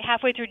capturing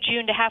halfway through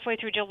June to halfway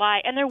through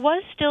July, and there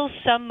was still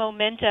some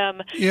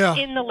momentum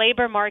in the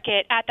labor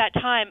market at that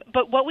time.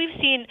 But what we've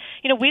seen,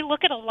 we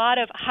look at a lot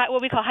of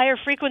what we call higher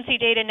frequency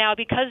data now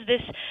because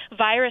this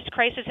virus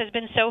crisis has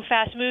been so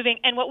fast moving,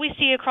 and what we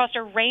see across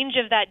a range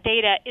of that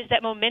data is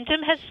that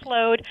momentum has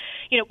slowed,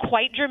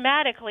 quite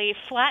dramatically,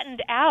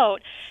 flattened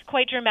out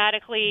quite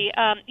dramatically,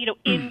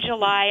 in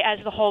July as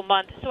the whole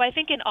month. So I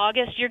think in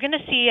August you're going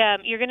to see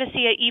an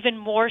even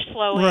more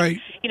slowing,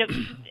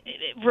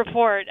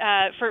 report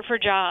for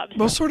jobs.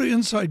 Well, sort of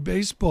inside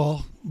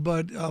baseball,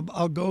 but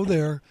I'll go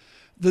there.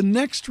 The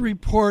next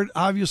report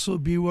obviously will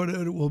be what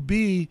it will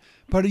be,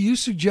 but are you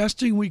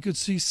suggesting we could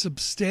see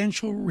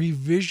substantial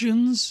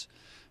revisions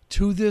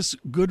to this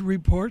good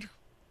report?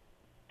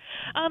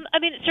 I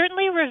mean,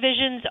 certainly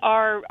revisions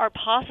are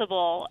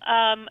possible.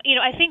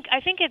 I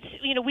think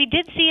it's, we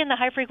did see in the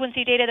high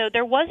frequency data, though,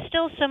 there was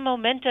still some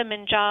momentum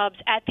in jobs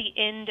at the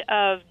end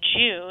of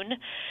June.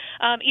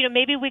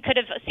 Maybe we could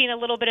have seen a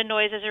little bit of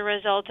noise as a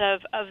result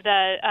of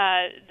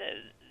the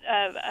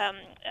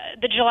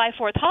July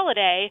 4th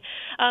holiday,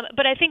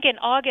 but I think in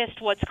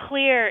August what's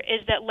clear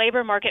is that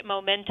labor market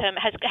momentum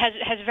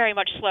has very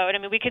much slowed. I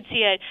mean, we could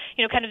see a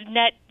kind of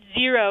net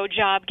zero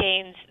job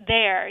gains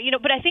there.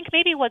 But I think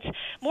maybe what's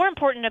more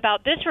important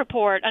about this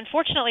report,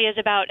 unfortunately, is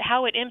about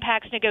how it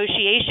impacts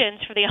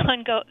negotiations for the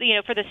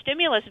for the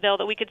stimulus bill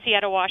that we could see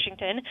out of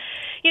Washington.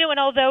 And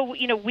although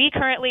we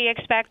currently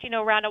expect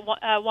around a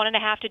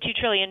 $1.5 to $2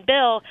 trillion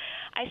bill,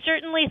 I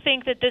certainly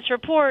think that this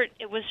report,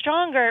 it was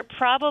stronger,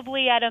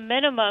 probably at a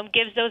minimum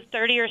gives those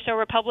 30 or so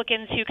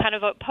Republicans who kind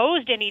of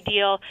opposed any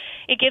deal,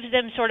 it gives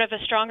them sort of a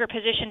stronger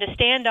position to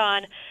stand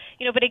on.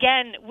 But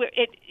again,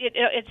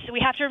 we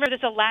have to remember this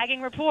is a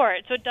lagging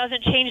report, so it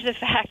doesn't change the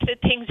fact that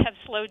things have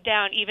slowed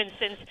down even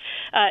since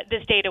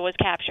this data was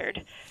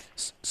captured.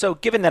 So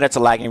given that it's a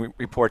lagging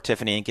report,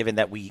 Tiffany, and given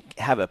that we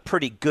have a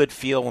pretty good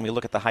feel when we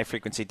look at the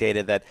high-frequency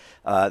data that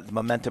the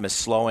momentum is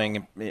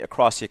slowing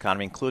across the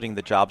economy, including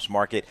the jobs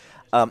market,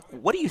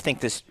 what do you think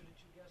this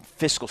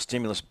fiscal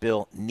stimulus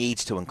bill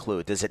needs to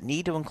include? Does it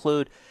need to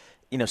include,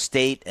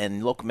 state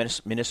and local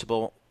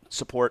municipal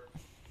support?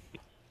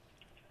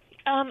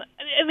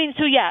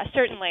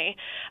 Certainly.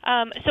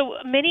 So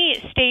many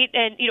state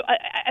and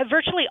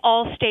virtually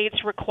all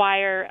states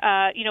require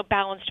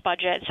balanced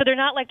budgets. So they're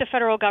not like the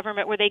federal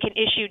government where they can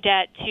issue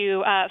debt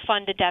to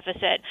fund a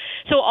deficit.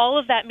 So all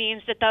of that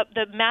means that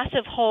the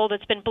massive hole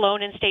that's been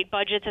blown in state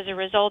budgets as a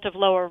result of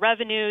lower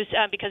revenues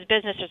because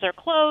businesses are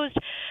closed,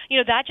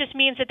 that just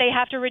means that they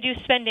have to reduce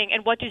spending.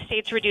 And what do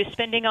states reduce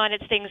spending on?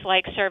 It's things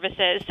like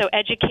services, so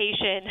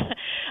education,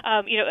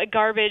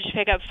 garbage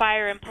pickup,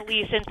 fire and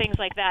police, and things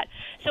like that.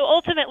 So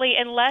ultimately,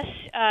 unless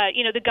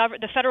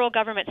the federal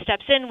government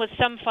steps in with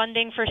some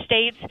funding for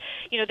states,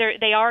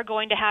 they are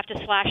going to have to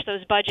slash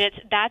those budgets.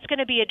 That's going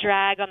to be a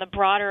drag on the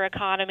broader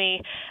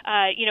economy,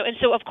 and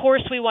so of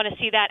course we want to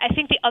see that. I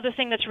think the other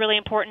thing that's really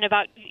important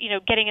about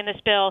getting in this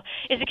bill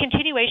is the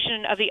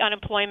continuation of the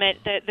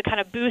unemployment, the kind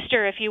of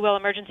booster, if you will,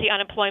 emergency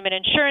unemployment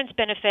insurance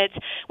benefits,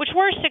 which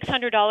were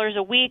 $600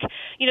 a week.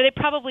 They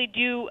probably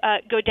do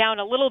go down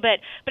a little bit,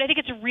 but I think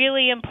it's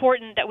really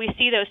important that we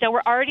see those. Now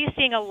we're already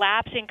seeing a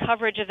lapse in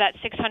coverage of that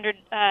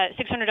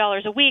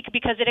 $600 a week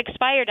because it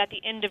expired at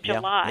the end of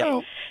July.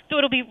 Yeah. So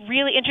it'll be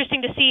really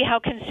interesting to see how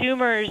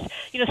consumers,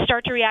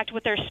 start to react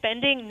with their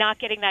spending, not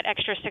getting that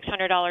extra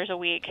 $600 a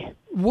week.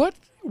 What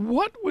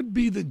would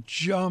be the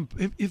jump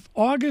if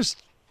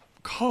August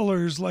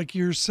colors like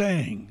you're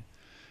saying?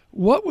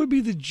 What would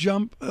be the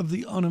jump of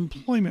the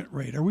unemployment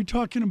rate? Are we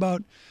talking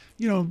about,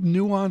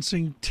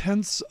 nuancing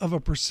tenths of a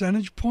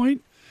percentage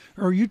point?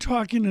 Or are you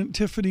talking,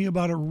 Tiffany,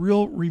 about a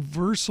real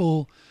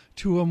reversal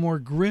to a more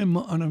grim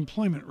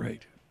unemployment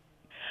rate?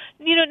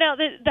 Now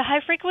the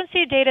high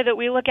frequency data that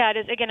we look at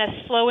is, again,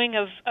 a slowing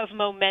of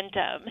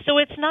momentum. So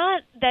it's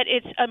not that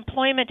its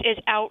employment is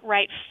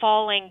outright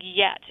falling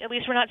yet. At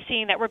least we're not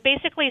seeing that. We're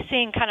basically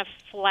seeing kind of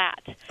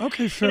flat.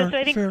 Okay, fair. So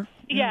I think, fair.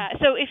 Yeah.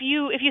 So if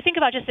you think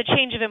about just the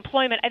change of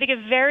employment, I think it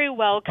very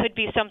well could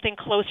be something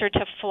closer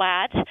to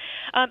flat,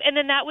 and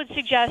then that would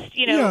suggest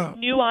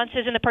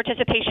nuances in the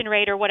participation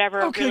rate or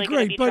whatever are really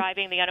going to be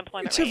driving the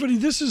unemployment rate. Tiffany,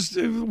 this is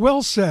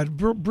well said,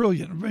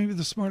 brilliant. Maybe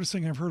the smartest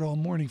thing I've heard all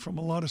morning from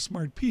a lot of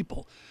smart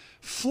people.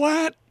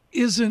 Flat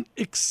isn't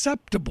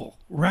acceptable,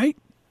 right?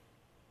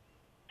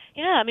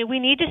 Yeah, I mean, we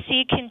need to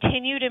see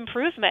continued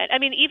improvement. I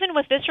mean, even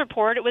with this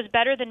report, it was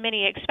better than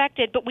many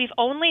expected, but we've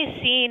only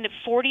seen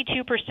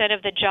 42%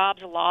 of the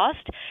jobs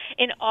lost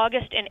in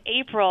August and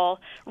April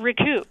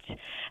recouped.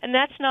 And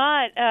that's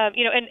not, and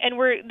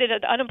the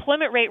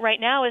unemployment rate right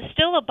now is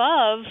still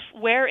above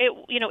where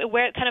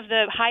where kind of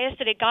the highest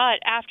that it got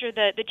after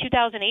the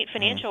 2008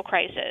 financial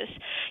crisis.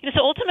 So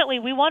ultimately,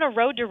 we want a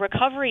road to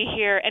recovery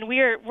here, and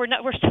we're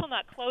still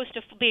not close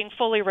to being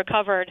fully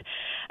recovered.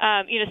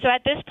 So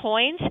at this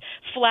point,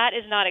 flat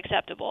is not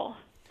acceptable.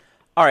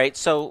 All right.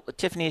 So,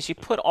 Tiffany, as you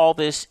put all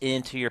this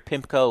into your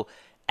PIMCO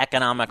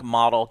economic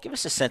model, give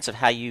us a sense of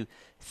how you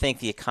think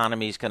the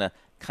economy is going to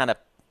kind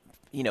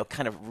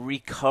of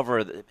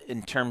recover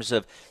in terms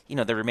of,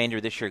 the remainder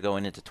of this year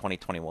going into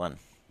 2021.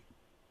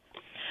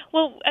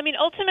 Well, I mean,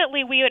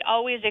 ultimately, we had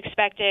always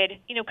expected,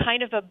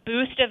 kind of a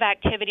boost of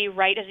activity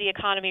right as the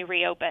economy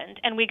reopened,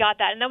 and we got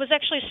that. And that was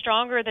actually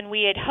stronger than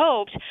we had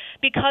hoped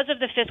because of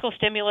the fiscal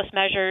stimulus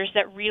measures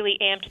that really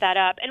amped that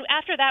up. And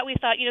after that, we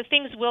thought,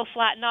 things will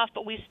flatten off,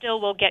 but we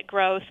still will get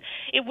growth.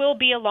 It will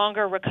be a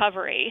longer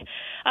recovery.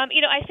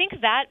 I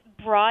think that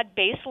broad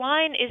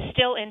baseline is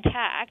still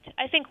intact.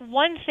 I think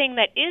one thing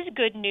that is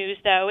good news,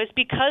 though, is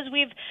because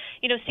we've,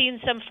 seen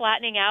some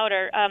flattening out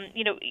or,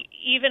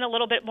 even a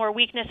little bit more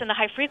weakness in the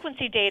high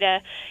frequency data,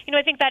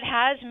 I think that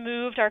has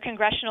moved our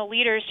congressional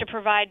leaders to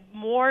provide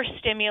more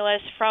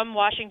stimulus from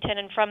Washington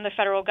and from the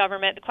federal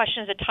government. The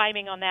question is the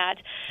timing on that.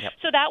 Yep.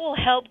 So that will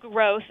help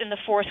growth in the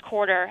fourth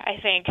quarter, I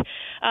think.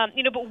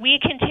 But we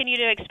continue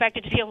to expect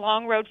it to be a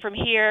long road from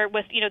here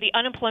with, the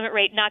unemployment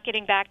rate not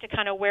getting back to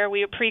kind of where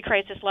we were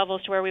pre-crisis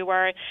levels to where we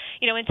were,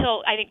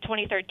 until I think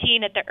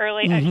 2013 at the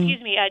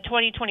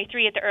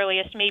 2023 at the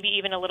earliest, maybe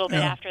even a little bit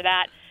after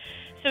that.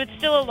 So it's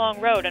still a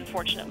long road,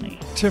 unfortunately.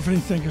 Tiffany,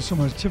 thank you so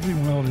much. Tiffany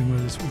Wilding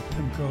with us with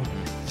PIMCO.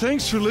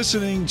 Thanks for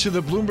listening to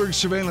the Bloomberg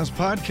Surveillance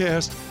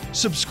Podcast.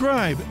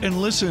 Subscribe and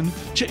listen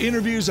to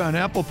interviews on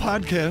Apple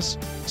Podcasts,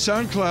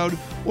 SoundCloud,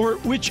 or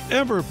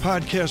whichever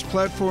podcast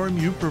platform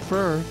you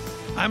prefer.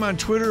 I'm on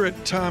Twitter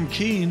at Tom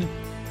Keene.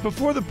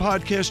 Before the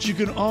podcast, you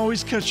can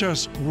always catch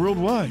us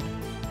worldwide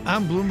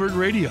on Bloomberg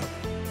Radio.